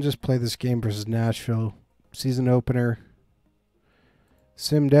 And just play this game versus Nashville. Season opener.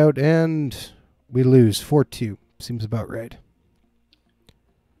 Simmed out, and we lose 4-2. Seems about right.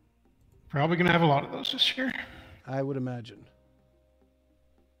 Probably going to have a lot of those this year. I would imagine.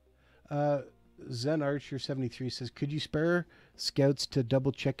 Zen Archer 73 says, could you spare scouts to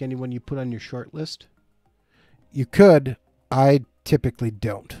double check anyone you put on your short list? You could. I typically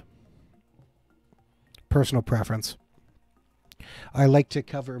don't. Personal preference. I like to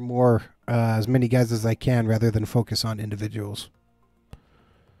cover more, as many guys as I can rather than focus on individuals.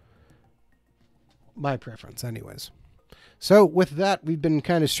 My preference, anyways. So with that, we've been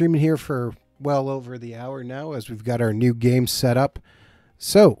kind of streaming here for well over the hour now as we've got our new game set up.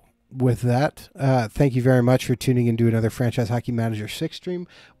 So with that, thank you very much for tuning in to another Franchise Hockey Manager 6 stream.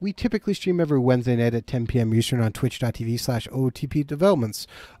 We typically stream every Wednesday night at 10 p.m. Eastern on twitch.tv/OOTP Developments.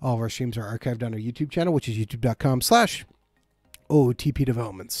 All of our streams are archived on our YouTube channel, which is youtube.com/OOTP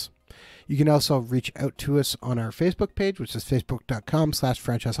Developments. You can also reach out to us on our Facebook page, which is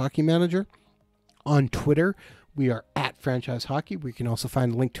facebook.com/Franchise Hockey Manager. On Twitter, we are at Franchise Hockey. We can also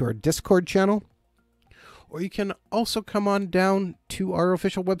find a link to our Discord channel. Or you can also come on down to our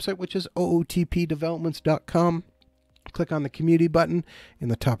official website, which is ootpdevelopments.com. Click on the community button in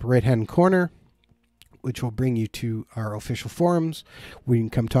the top right-hand corner, which will bring you to our official forums. We can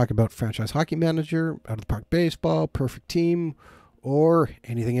come talk about Franchise Hockey Manager, Out of the Park Baseball, Perfect Team, or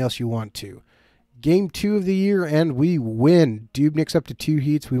anything else you want to. Game 2 of the year, and we win. Dubnik's up to 2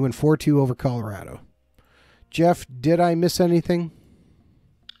 heats. We win 4-2 over Colorado. Jeff, did I miss anything?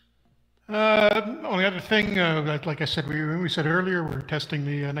 Only other thing, like I said, we said earlier, we're testing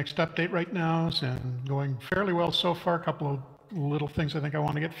the next update right now, and going fairly well so far. A couple of little things I think I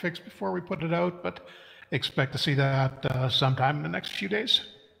want to get fixed before we put it out, but expect to see that sometime in the next few days.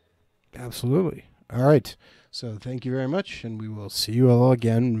 Absolutely. All right. So thank you very much, and we will see you all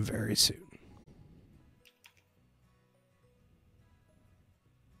again very soon.